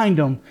you find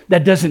them,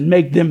 that doesn't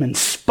make them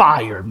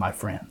inspired, my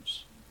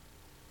friends.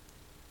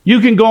 You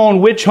can go on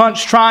witch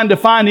hunts trying to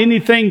find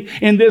anything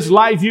in this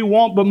life you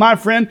want, but my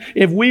friend,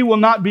 if we will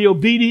not be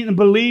obedient and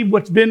believe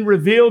what's been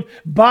revealed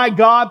by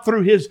God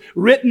through His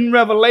written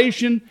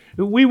revelation,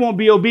 we won't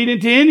be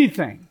obedient to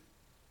anything.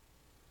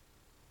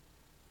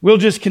 We'll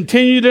just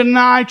continue to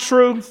deny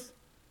truth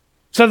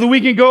so that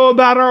we can go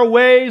about our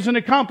ways and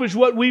accomplish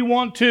what we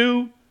want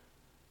to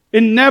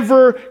and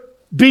never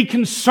be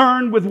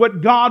concerned with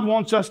what God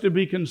wants us to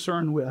be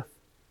concerned with.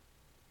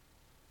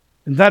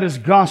 And that is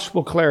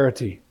gospel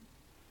clarity.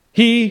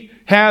 He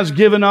has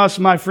given us,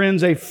 my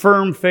friends, a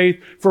firm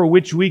faith for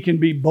which we can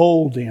be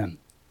bold in.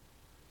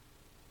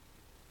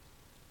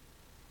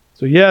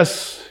 So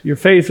yes, your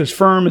faith is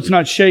firm. It's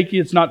not shaky.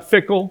 It's not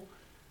fickle.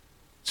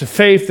 It's a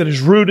faith that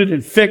is rooted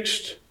and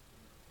fixed.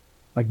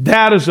 Like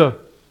that is a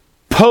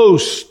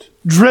post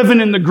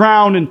driven in the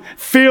ground and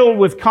filled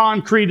with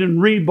concrete and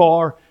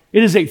rebar.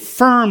 It is a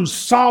firm,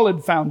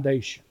 solid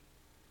foundation.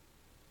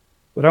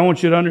 But I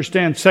want you to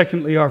understand,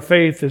 secondly, our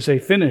faith is a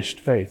finished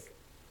faith.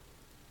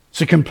 It's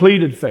a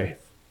completed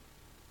faith.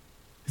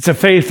 It's a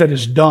faith that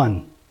is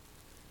done.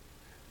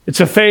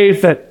 It's a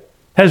faith that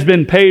has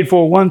been paid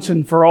for once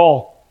and for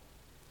all.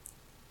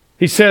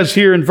 He says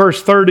here in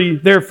verse 30,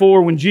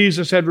 therefore, when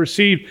Jesus had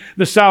received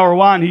the sour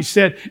wine, He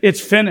said, it's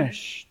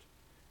finished.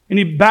 And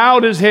He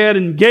bowed His head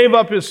and gave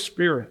up His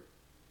spirit.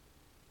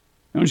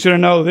 I want you to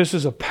know this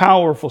is a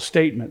powerful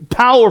statement,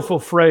 powerful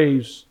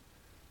phrase.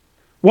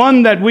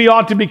 One that we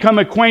ought to become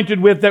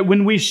acquainted with, that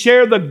when we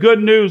share the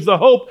good news, the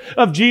hope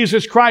of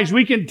Jesus Christ,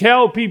 we can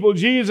tell people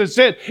Jesus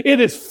said,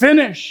 it is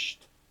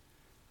finished.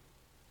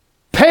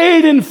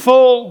 Paid in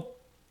full.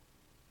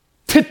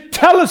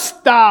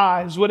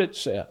 Tetelestai is what it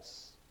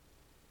says.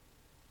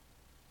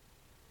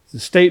 It's a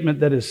statement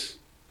that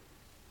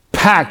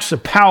packs a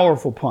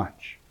powerful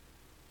punch.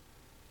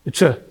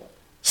 It's a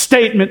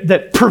statement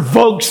that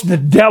provokes the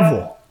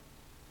devil.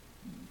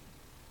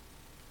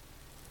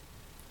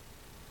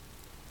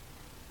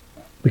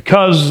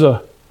 Because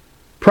the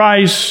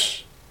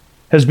price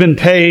has been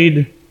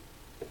paid,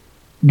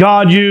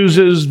 God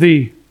uses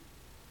the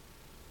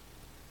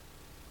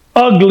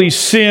ugly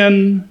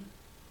sin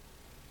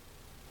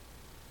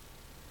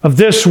of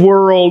this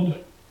world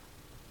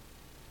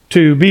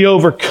to be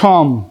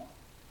overcome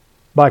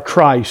by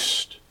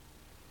Christ.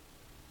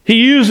 He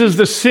uses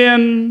the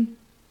sin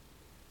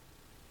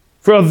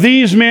for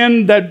these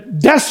men that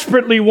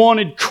desperately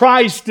wanted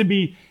Christ to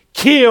be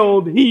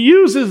killed. He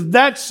uses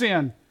that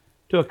sin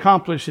to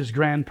accomplish His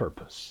grand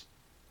purpose.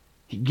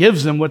 He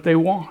gives them what they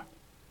want.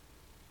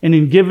 And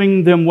in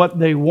giving them what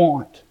they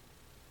want,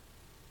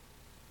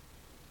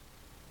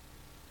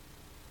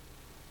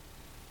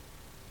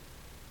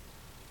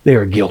 they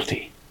are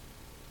guilty.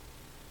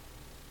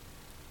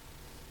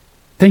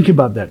 Think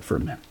about that for a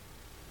minute.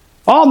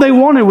 All they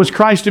wanted was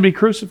Christ to be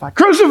crucified.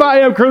 Crucify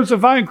Him,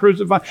 crucify Him,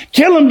 crucify Him.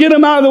 Kill Him, get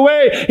Him out of the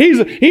way.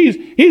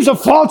 He's a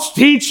false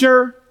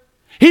teacher.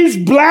 He's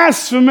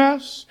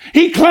blasphemous.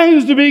 He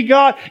claims to be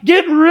God.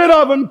 Get rid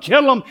of Him,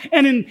 kill Him.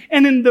 And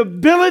in the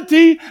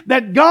ability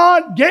that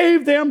God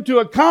gave them to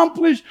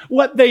accomplish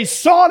what they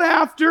sought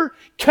after,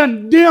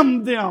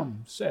 condemn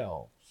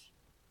themselves.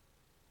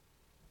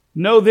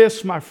 Know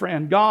this, my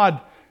friend.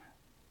 God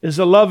is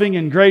a loving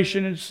and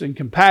gracious and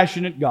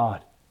compassionate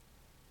God.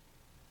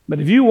 But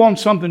if you want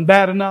something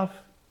bad enough,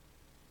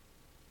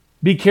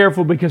 be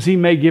careful, because He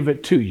may give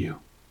it to you.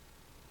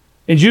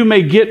 And you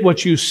may get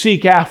what you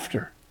seek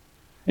after.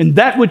 And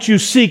that which you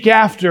seek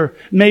after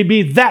may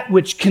be that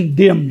which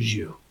condemns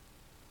you.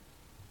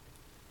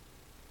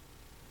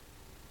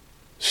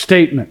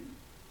 Statement.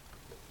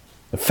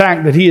 The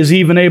fact that He is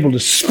even able to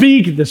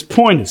speak at this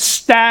point is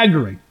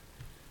staggering.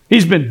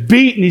 He's been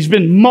beaten. He's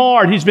been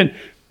marred. He's been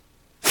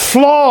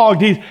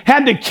flogged. He's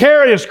had to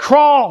carry His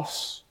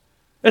cross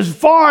as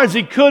far as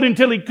He could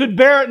until He could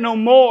bear it no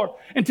more,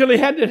 until He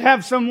had to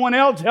have someone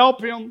else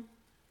help Him.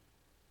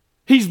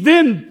 He's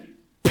then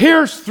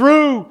pierced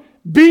through,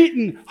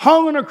 beaten,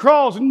 hung on a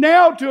cross,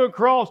 nailed to a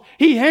cross.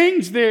 He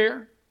hangs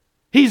there.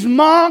 He's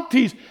mocked.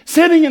 He's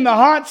sitting in the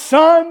hot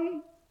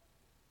sun.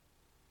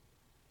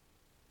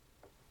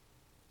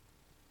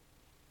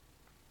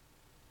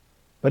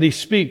 But He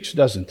speaks,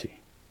 doesn't He?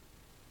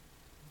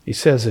 He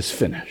says it's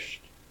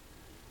finished.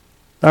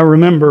 I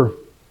remember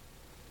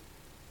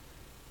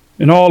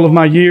in all of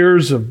my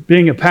years of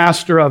being a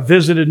pastor, I've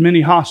visited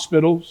many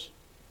hospitals.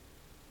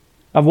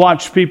 I've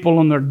watched people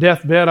on their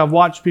deathbed. I've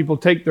watched people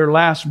take their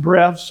last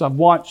breaths. I've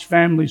watched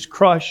families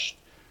crushed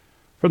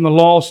from the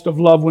loss of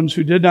loved ones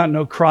who did not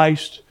know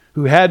Christ,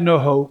 who had no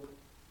hope.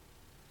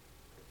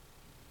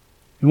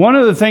 And one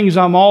of the things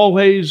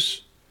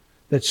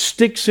that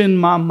sticks in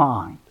my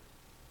mind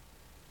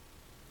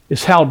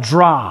is how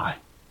dry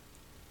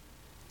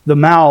the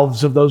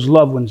mouths of those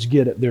loved ones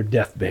get at their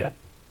deathbed.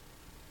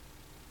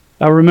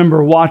 I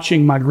remember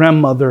watching my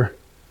grandmother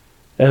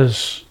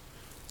as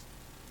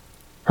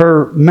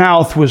her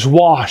mouth was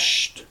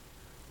washed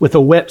with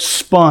a wet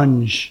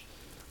sponge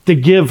to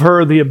give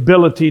her the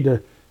ability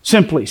to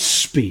simply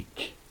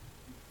speak.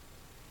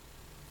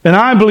 And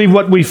I believe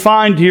what we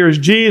find here is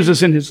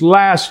Jesus in His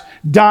last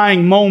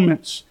dying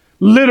moments,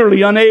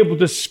 literally unable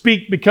to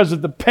speak because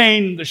of the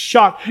pain, the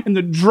shock, and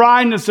the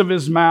dryness of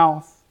His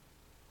mouth.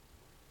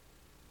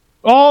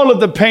 All of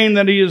the pain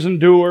that He has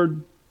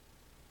endured.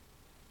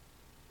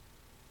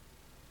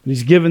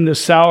 He's given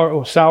this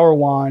sour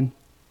wine.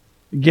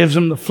 It gives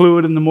Him the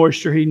fluid and the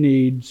moisture He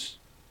needs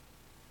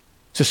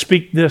to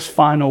speak this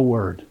final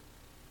word.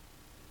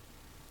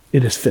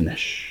 It is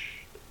finished.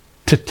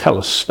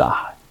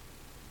 Tetelestai.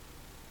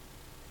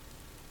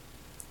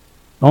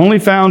 Only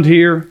found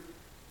here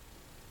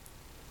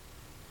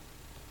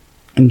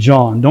in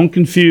John. Don't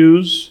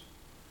confuse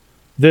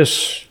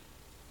this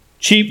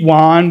cheap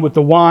wine with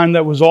the wine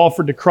that was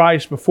offered to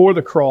Christ before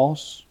the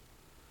cross.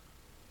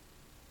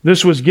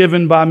 This was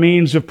given by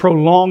means of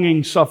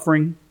prolonging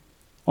suffering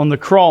on the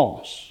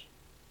cross.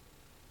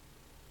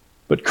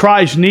 But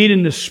Christ,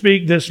 needing to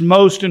speak this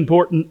most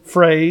important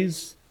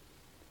phrase,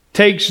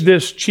 takes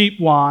this cheap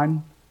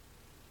wine,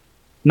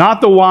 not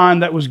the wine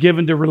that was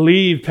given to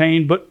relieve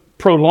pain, but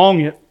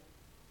prolong it.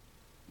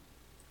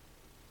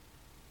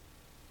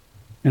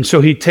 And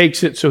so He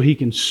takes it so He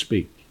can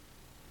speak.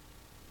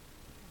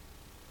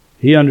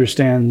 He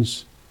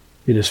understands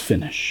it is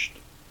finished.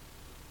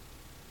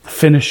 The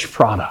finished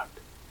product.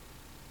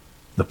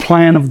 The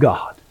plan of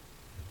God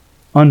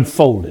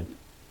unfolded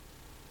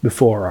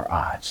before our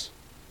eyes.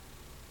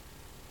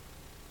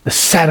 The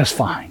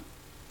satisfying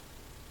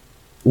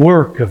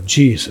work of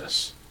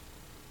Jesus.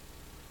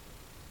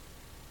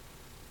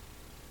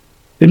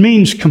 It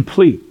means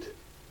complete.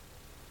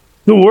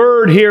 The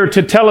word here,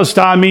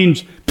 tetelestai,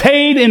 means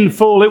paid in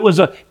full. It was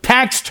a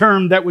tax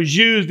term that was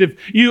used. If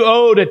you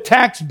owed a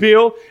tax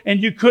bill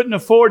and you couldn't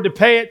afford to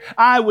pay it,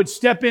 I would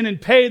step in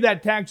and pay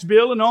that tax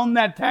bill. And on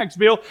that tax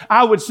bill,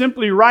 I would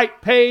simply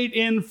write paid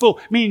in full.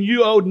 Meaning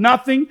you owed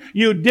nothing.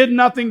 You did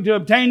nothing to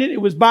obtain it.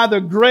 It was by the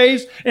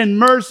grace and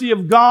mercy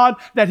of God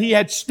that He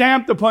had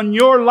stamped upon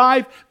your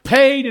life,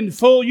 paid in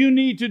full. You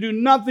need to do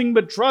nothing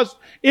but trust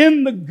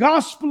in the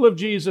gospel of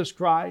Jesus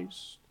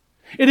Christ.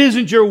 It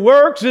isn't your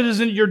works. It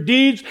isn't your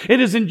deeds. It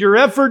isn't your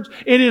efforts.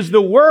 It is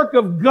the work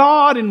of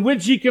God in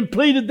which He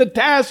completed the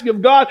task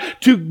of God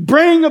to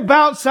bring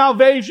about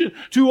salvation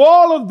to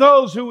all of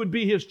those who would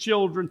be His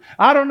children.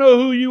 I don't know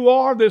who you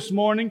are this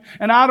morning,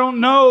 and I don't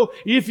know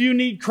if you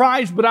need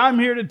Christ, but I'm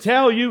here to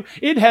tell you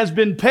it has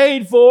been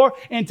paid for,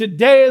 and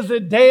today is the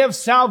day of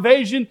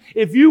salvation.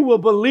 If you will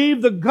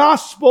believe the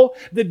gospel,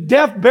 the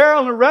death,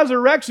 burial, and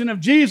resurrection of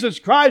Jesus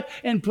Christ,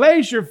 and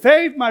place your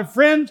faith, my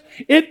friends,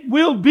 it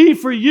will be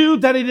for you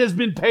that it has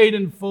been paid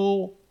in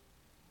full.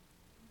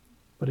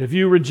 But if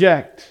you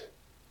reject,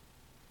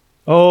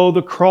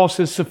 the cross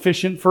is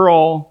sufficient for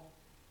all,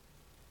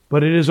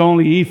 but it is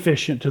only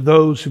efficient to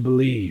those who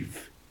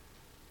believe.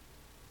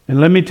 And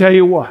let me tell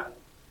you what,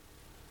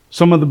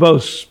 some of the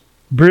most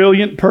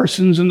brilliant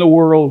persons in the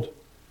world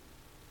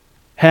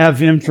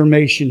have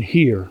information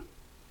here,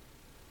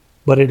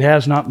 but it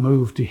has not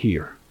moved to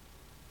here.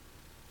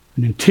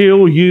 And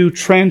until you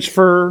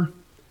transfer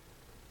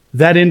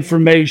that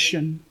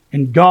information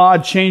and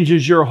God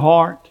changes your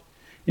heart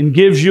and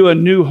gives you a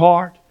new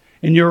heart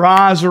and your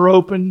eyes are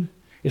open,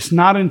 it's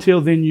not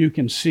until then you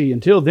can see.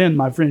 Until then,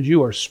 my friends,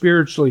 you are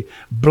spiritually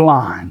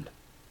blind.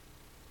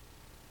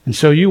 And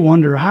so you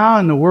wonder, how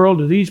in the world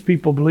do these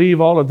people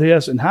believe all of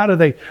this? And how do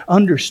they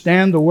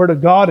understand the Word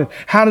of God? And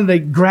how do they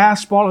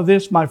grasp all of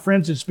this? My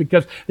friends, it's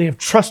because they have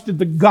trusted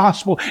the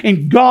gospel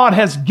and God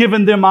has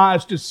given them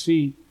eyes to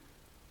see.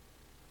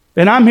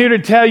 And I'm here to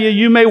tell you,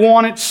 you may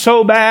want it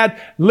so bad.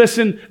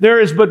 Listen, there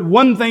is but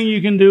one thing you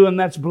can do, and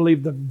that's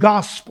believe the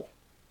gospel.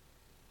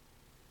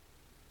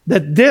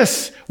 That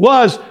this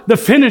was the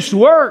finished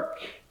work.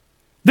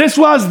 This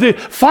was the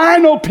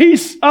final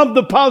piece of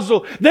the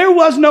puzzle. There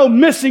was no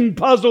missing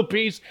puzzle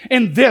piece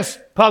in this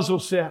puzzle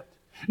set.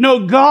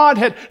 No, God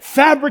had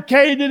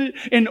fabricated it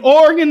and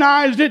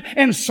organized it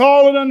and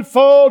saw it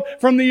unfold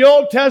from the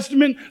Old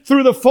Testament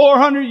through the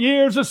 400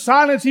 years of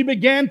silence. He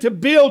began to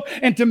build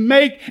and to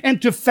make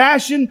and to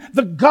fashion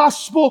the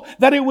gospel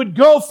that it would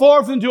go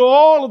forth into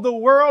all of the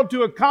world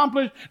to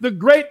accomplish the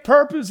great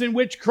purpose in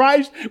which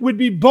Christ would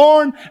be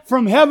born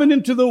from heaven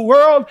into the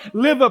world,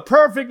 live a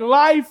perfect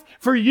life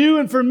for you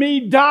and for me,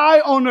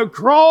 die on a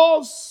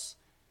cross,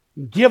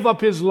 and give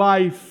up His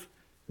life.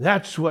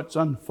 That's what's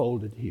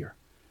unfolded here.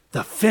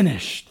 The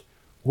finished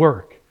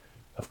work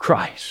of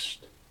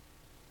Christ.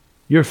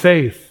 Your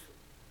faith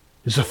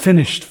is a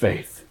finished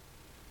faith.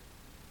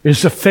 It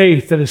is a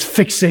faith that is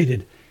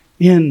fixated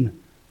in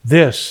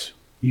this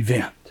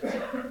event.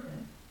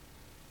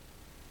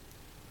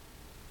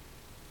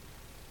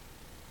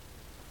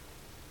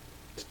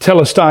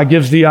 Telestai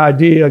gives the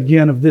idea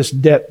again of this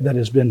debt that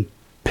has been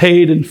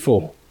paid in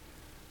full.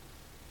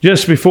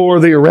 Just before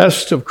the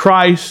arrest of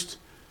Christ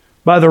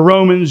by the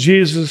Romans,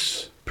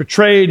 Jesus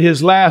portrayed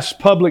His last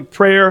public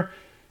prayer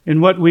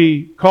in what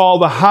we call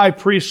the high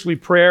priestly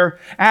prayer,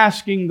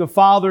 asking the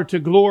Father to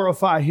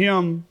glorify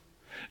Him,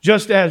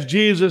 just as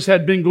Jesus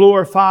had been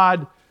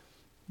glorified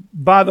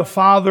by the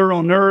Father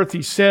on earth.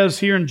 He says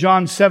here in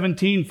John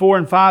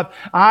 17:4-5,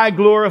 I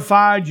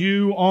glorified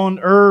you on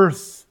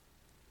earth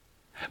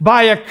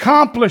by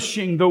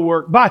accomplishing the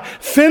work, by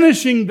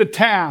finishing the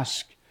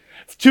task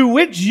to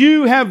which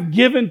you have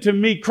given to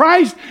me.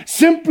 Christ,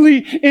 simply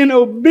in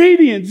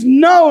obedience,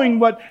 knowing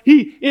what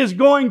He is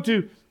going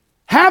to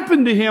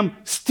happen to Him,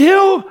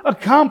 still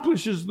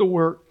accomplishes the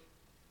work.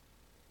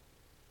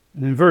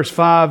 And in verse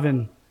 5,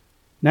 and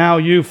now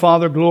you,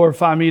 Father,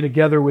 glorify me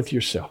together with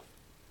yourself,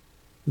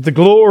 with the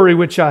glory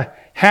which I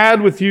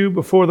had with you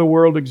before the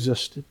world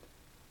existed.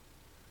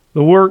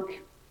 The work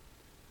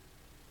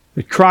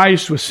that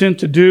Christ was sent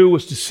to do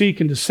was to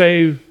seek and to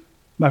save,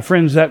 my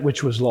friends, that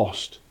which was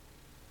lost.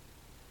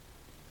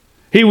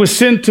 He was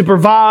sent to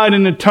provide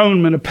an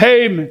atonement, a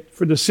payment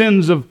for the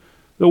sins of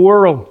the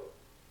world,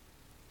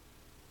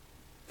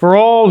 for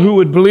all who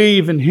would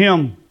believe in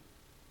Him.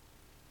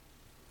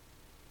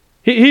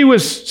 He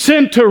was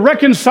sent to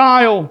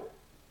reconcile,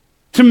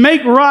 to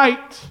make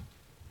right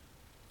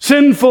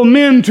sinful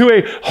men to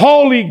a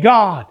holy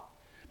God.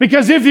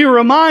 Because if you're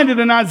reminded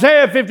in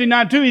Isaiah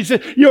 59:2, He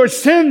said, your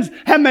sins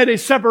have made a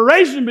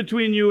separation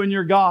between you and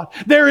your God.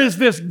 There is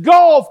this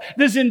gulf,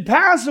 this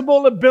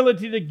impassable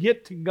ability to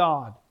get to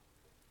God.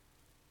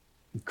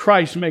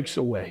 Christ makes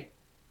a way.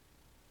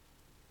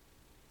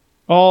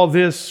 All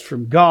this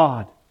from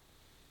God,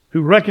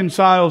 who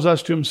reconciles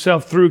us to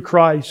Himself through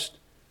Christ.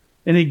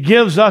 And He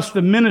gives us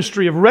the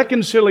ministry of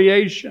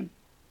reconciliation.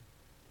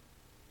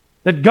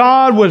 That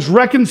God was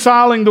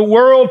reconciling the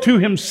world to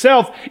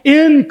Himself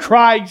in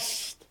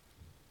Christ,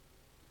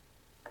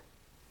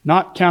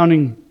 not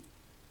counting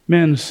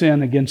men's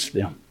sin against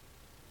them.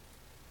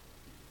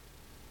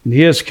 And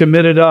He has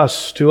committed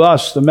to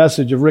us the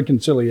message of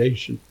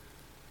reconciliation.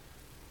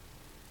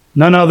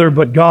 None other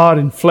but God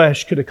in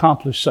flesh could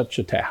accomplish such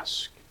a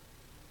task.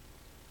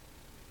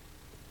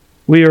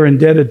 We are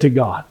indebted to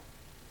God.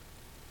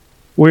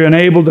 We're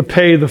unable to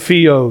pay the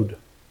fee owed,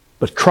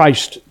 but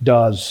Christ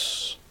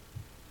does.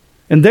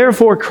 And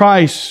therefore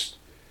Christ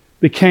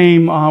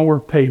became our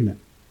payment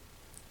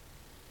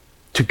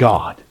to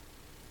God.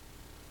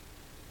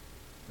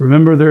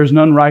 Remember, there is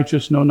none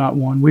righteous, no, not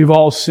one. We've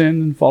all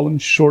sinned and fallen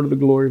short of the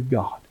glory of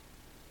God.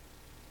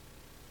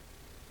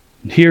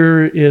 And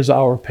here is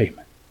our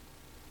payment.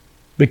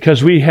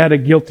 Because we had a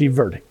guilty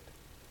verdict.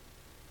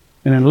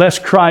 And unless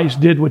Christ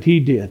did what He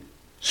did,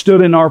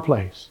 stood in our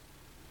place,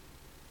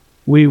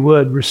 we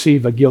would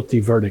receive a guilty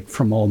verdict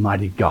from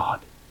Almighty God.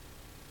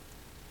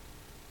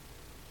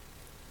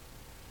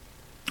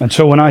 And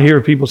so when I hear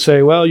people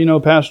say, well, you know,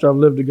 Pastor, I've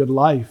lived a good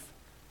life.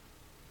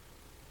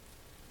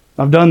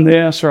 I've done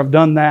this or I've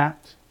done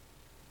that.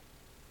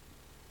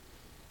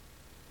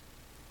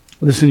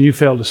 Listen, you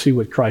failed to see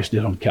what Christ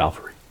did on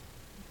Calvary.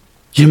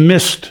 You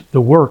missed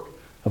the work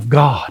of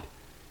God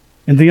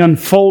and the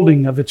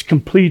unfolding of its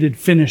completed,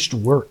 finished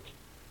work.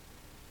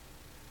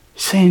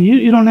 He's saying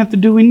you don't have to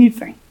do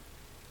anything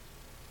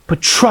but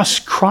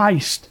trust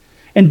Christ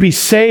and be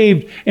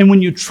saved. And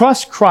when you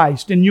trust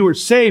Christ and you are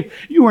saved,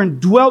 you are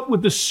indwelt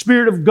with the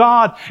Spirit of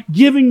God,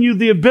 giving you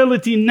the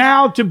ability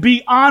now to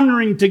be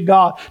honoring to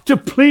God, to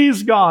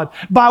please God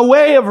by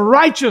way of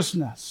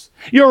righteousness.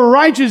 Your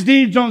righteous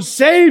deeds don't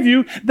save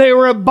you. They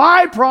were a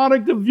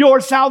byproduct of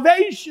your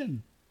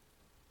salvation.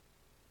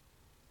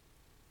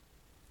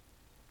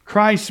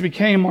 Christ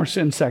became our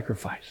sin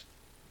sacrifice.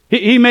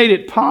 He made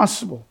it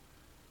possible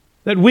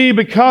that we,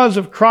 because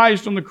of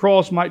Christ on the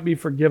cross, might be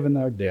forgiven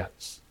our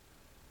debts.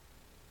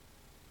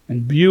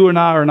 And you and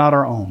I are not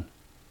our own.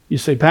 You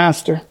say,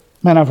 Pastor,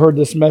 man, I've heard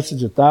this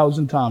message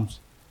 1,000 times.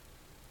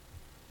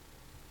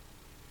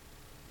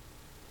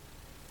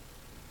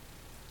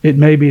 It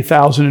may be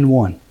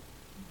 1,001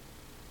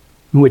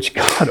 in which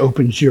God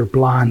opens your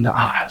blind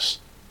eyes.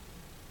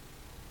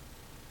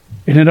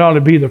 And it ought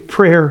to be the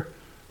prayer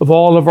of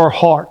all of our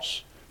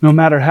hearts, no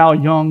matter how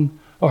young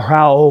or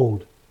how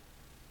old,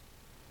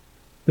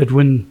 that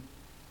when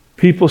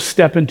people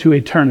step into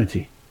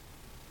eternity,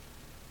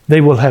 they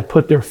will have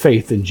put their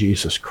faith in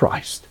Jesus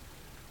Christ.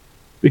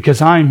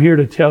 Because I'm here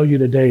to tell you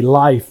today,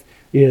 life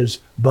is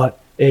but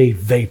a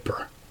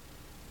vapor.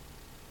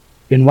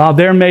 And while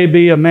there may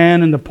be a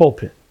man in the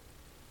pulpit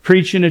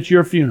preaching at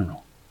your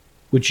funeral,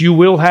 which you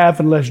will have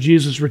unless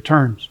Jesus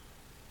returns,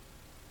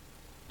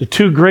 the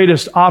two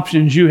greatest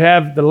options you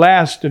have the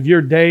last of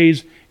your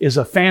days is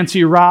a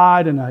fancy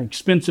ride and an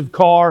expensive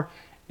car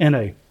and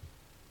a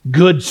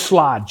good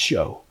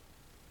slideshow.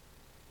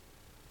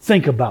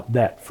 Think about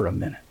that for a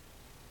minute.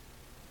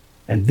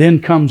 And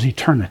then comes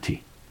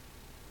eternity,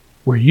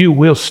 where you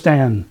will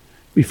stand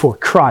before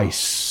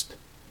Christ.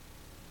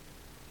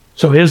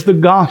 So is the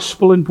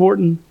gospel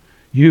important?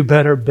 You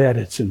better bet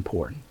it's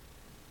important.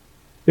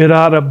 It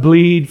ought to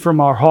bleed from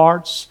our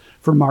hearts,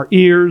 from our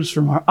ears,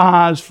 from our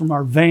eyes, from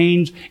our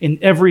veins, in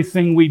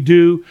everything we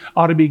do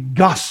ought to be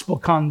gospel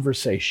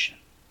conversation.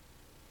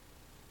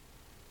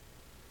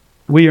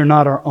 We are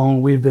not our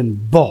own. We've been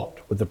bought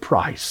with a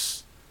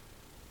price.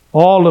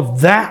 All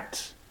of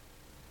that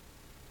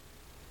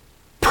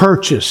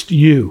purchased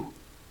you,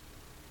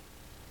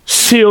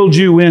 sealed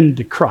you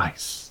into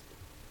Christ.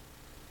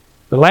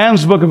 The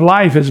Lamb's Book of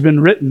Life has been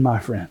written, my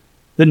friend.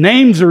 The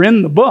names are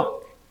in the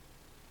book.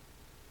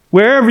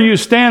 Wherever you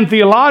stand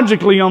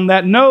theologically on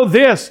that, know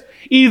this: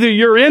 either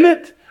you're in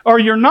it or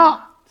you're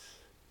not.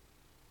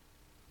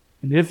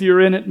 And if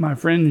you're in it, my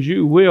friends,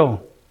 you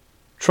will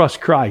trust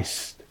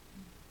Christ.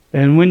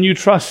 And when you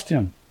trust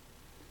Him,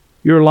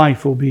 your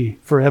life will be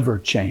forever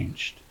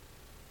changed.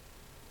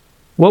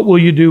 What will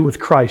you do with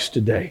Christ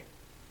today?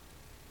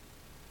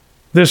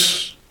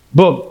 This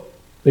book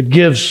that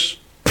gives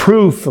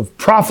proof of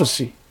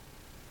prophecy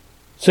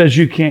says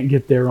you can't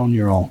get there on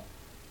your own.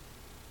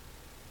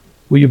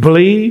 Will you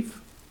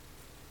believe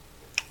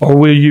or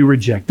will you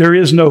reject? There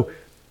is no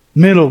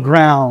middle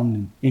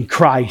ground in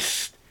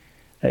Christ.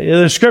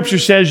 The Scripture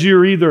says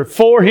you're either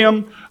for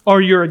Him or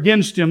you're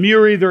against Him.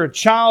 You're either a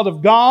child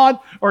of God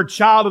or a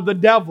child of the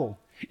devil.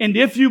 And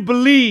if you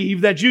believe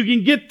that you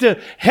can get to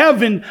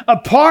heaven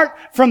apart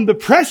from the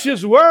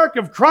precious work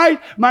of Christ,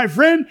 my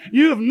friend,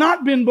 you have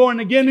not been born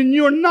again and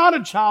you're not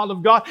a child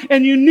of God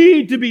and you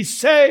need to be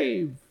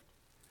saved.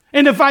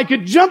 And if I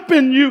could jump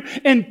in you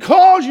and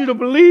cause you to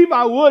believe,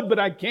 I would, but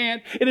I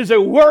can't. It is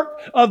a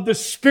work of the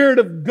Spirit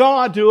of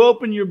God to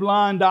open your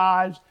blind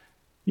eyes.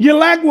 You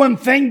lack one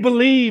thing: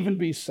 believe and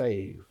be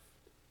saved.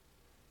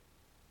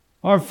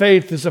 Our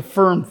faith is a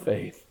firm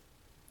faith.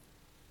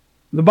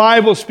 The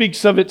Bible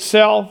speaks of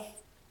itself,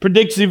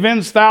 predicts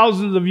events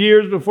thousands of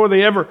years before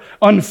they ever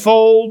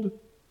unfold.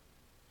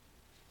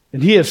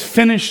 And He has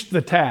finished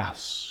the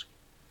task.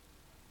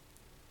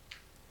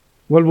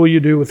 What will you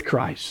do with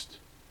Christ?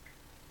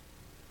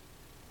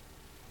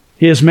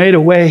 He has made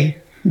a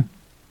way.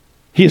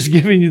 He has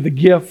given you the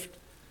gift.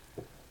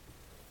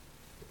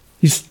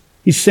 He's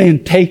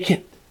saying, take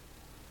it.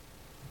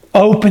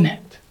 Open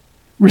it.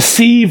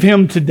 Receive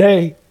Him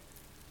today.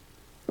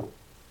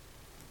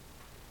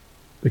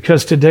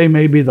 Because today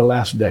may be the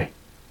last day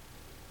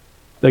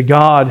that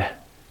God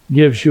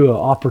gives you an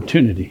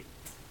opportunity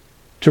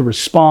to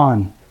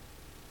respond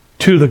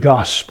to the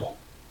gospel.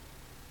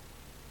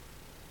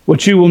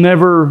 What you will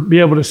never be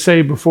able to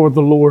say before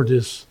the Lord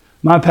is,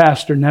 my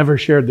pastor never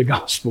shared the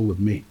gospel with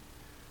me.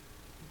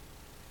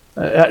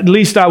 At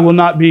least I will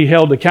not be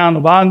held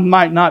accountable. I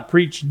might not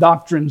preach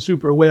doctrine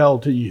super well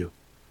to you.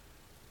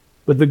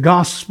 But the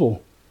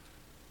gospel,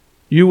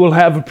 you will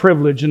have a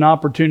privilege and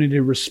opportunity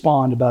to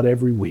respond about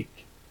every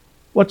week.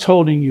 What's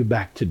holding you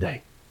back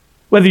today?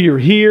 Whether you're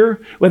here,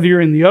 whether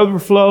you're in the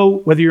overflow,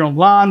 whether you're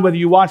online, whether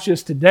you watch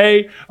this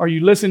today or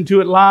you listen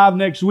to it live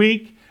next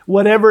week,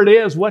 whatever it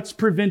is, what's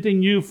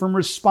preventing you from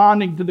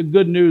responding to the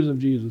good news of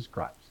Jesus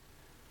Christ?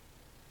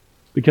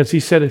 Because He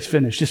said it's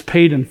finished. It's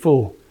paid in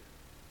full.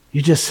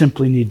 You just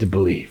simply need to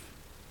believe.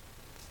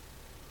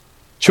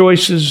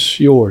 Choice is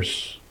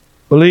yours.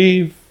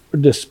 Believe or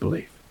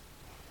disbelieve.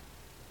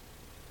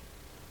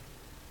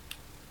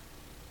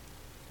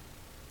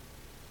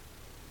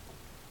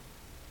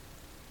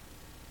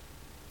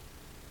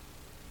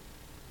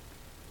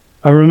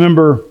 I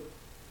remember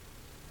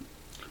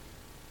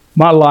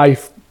my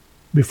life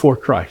before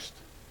Christ.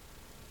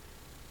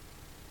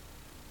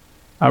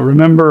 I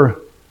remember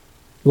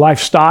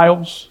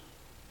lifestyles.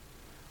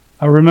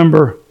 I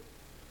remember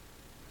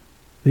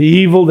the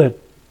evil that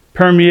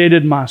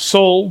permeated my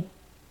soul.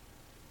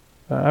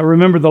 I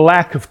remember the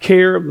lack of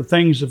care of the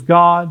things of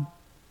God.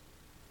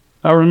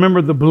 I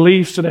remember the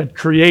beliefs that I'd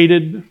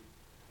created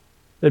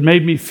that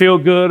made me feel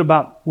good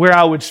about where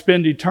I would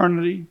spend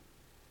eternity,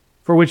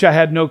 for which I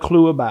had no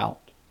clue about.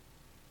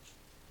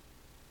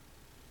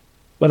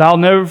 But I'll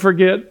never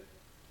forget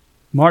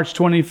March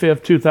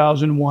 25th,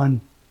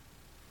 2001,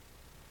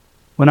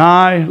 when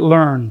I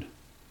learned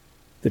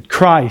that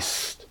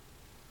Christ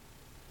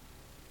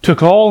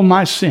took all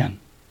my sin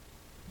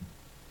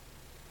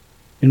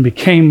and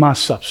became my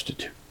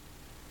substitute.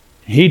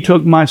 He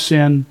took my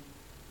sin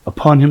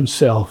upon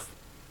Himself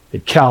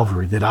at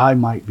Calvary that I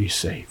might be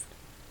saved.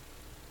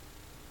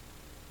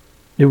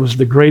 It was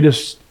the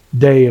greatest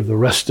day of the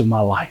rest of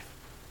my life.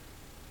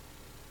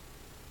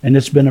 And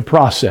it's been a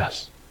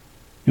process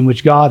in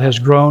which God has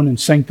grown and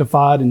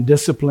sanctified and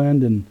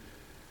disciplined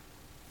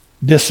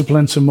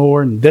some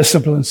more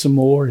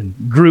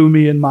and grew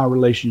me in my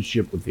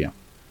relationship with Him.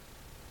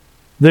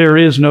 There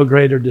is no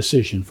greater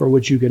decision for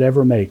which you could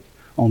ever make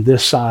on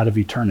this side of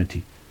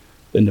eternity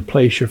than to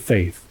place your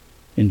faith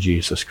in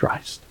Jesus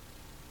Christ.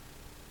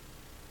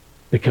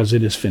 Because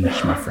it is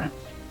finished, my friend.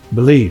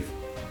 Believe,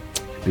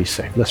 be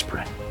saved. Let's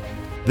pray.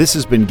 This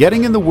has been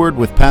Getting in the Word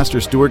with Pastor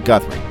Stuart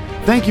Guthrie.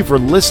 Thank you for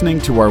listening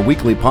to our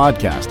weekly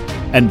podcast.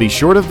 And be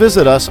sure to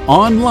visit us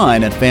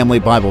online at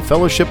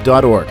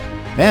FamilyBibleFellowship.org.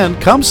 And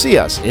come see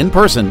us in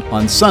person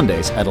on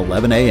Sundays at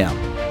 11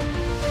 a.m.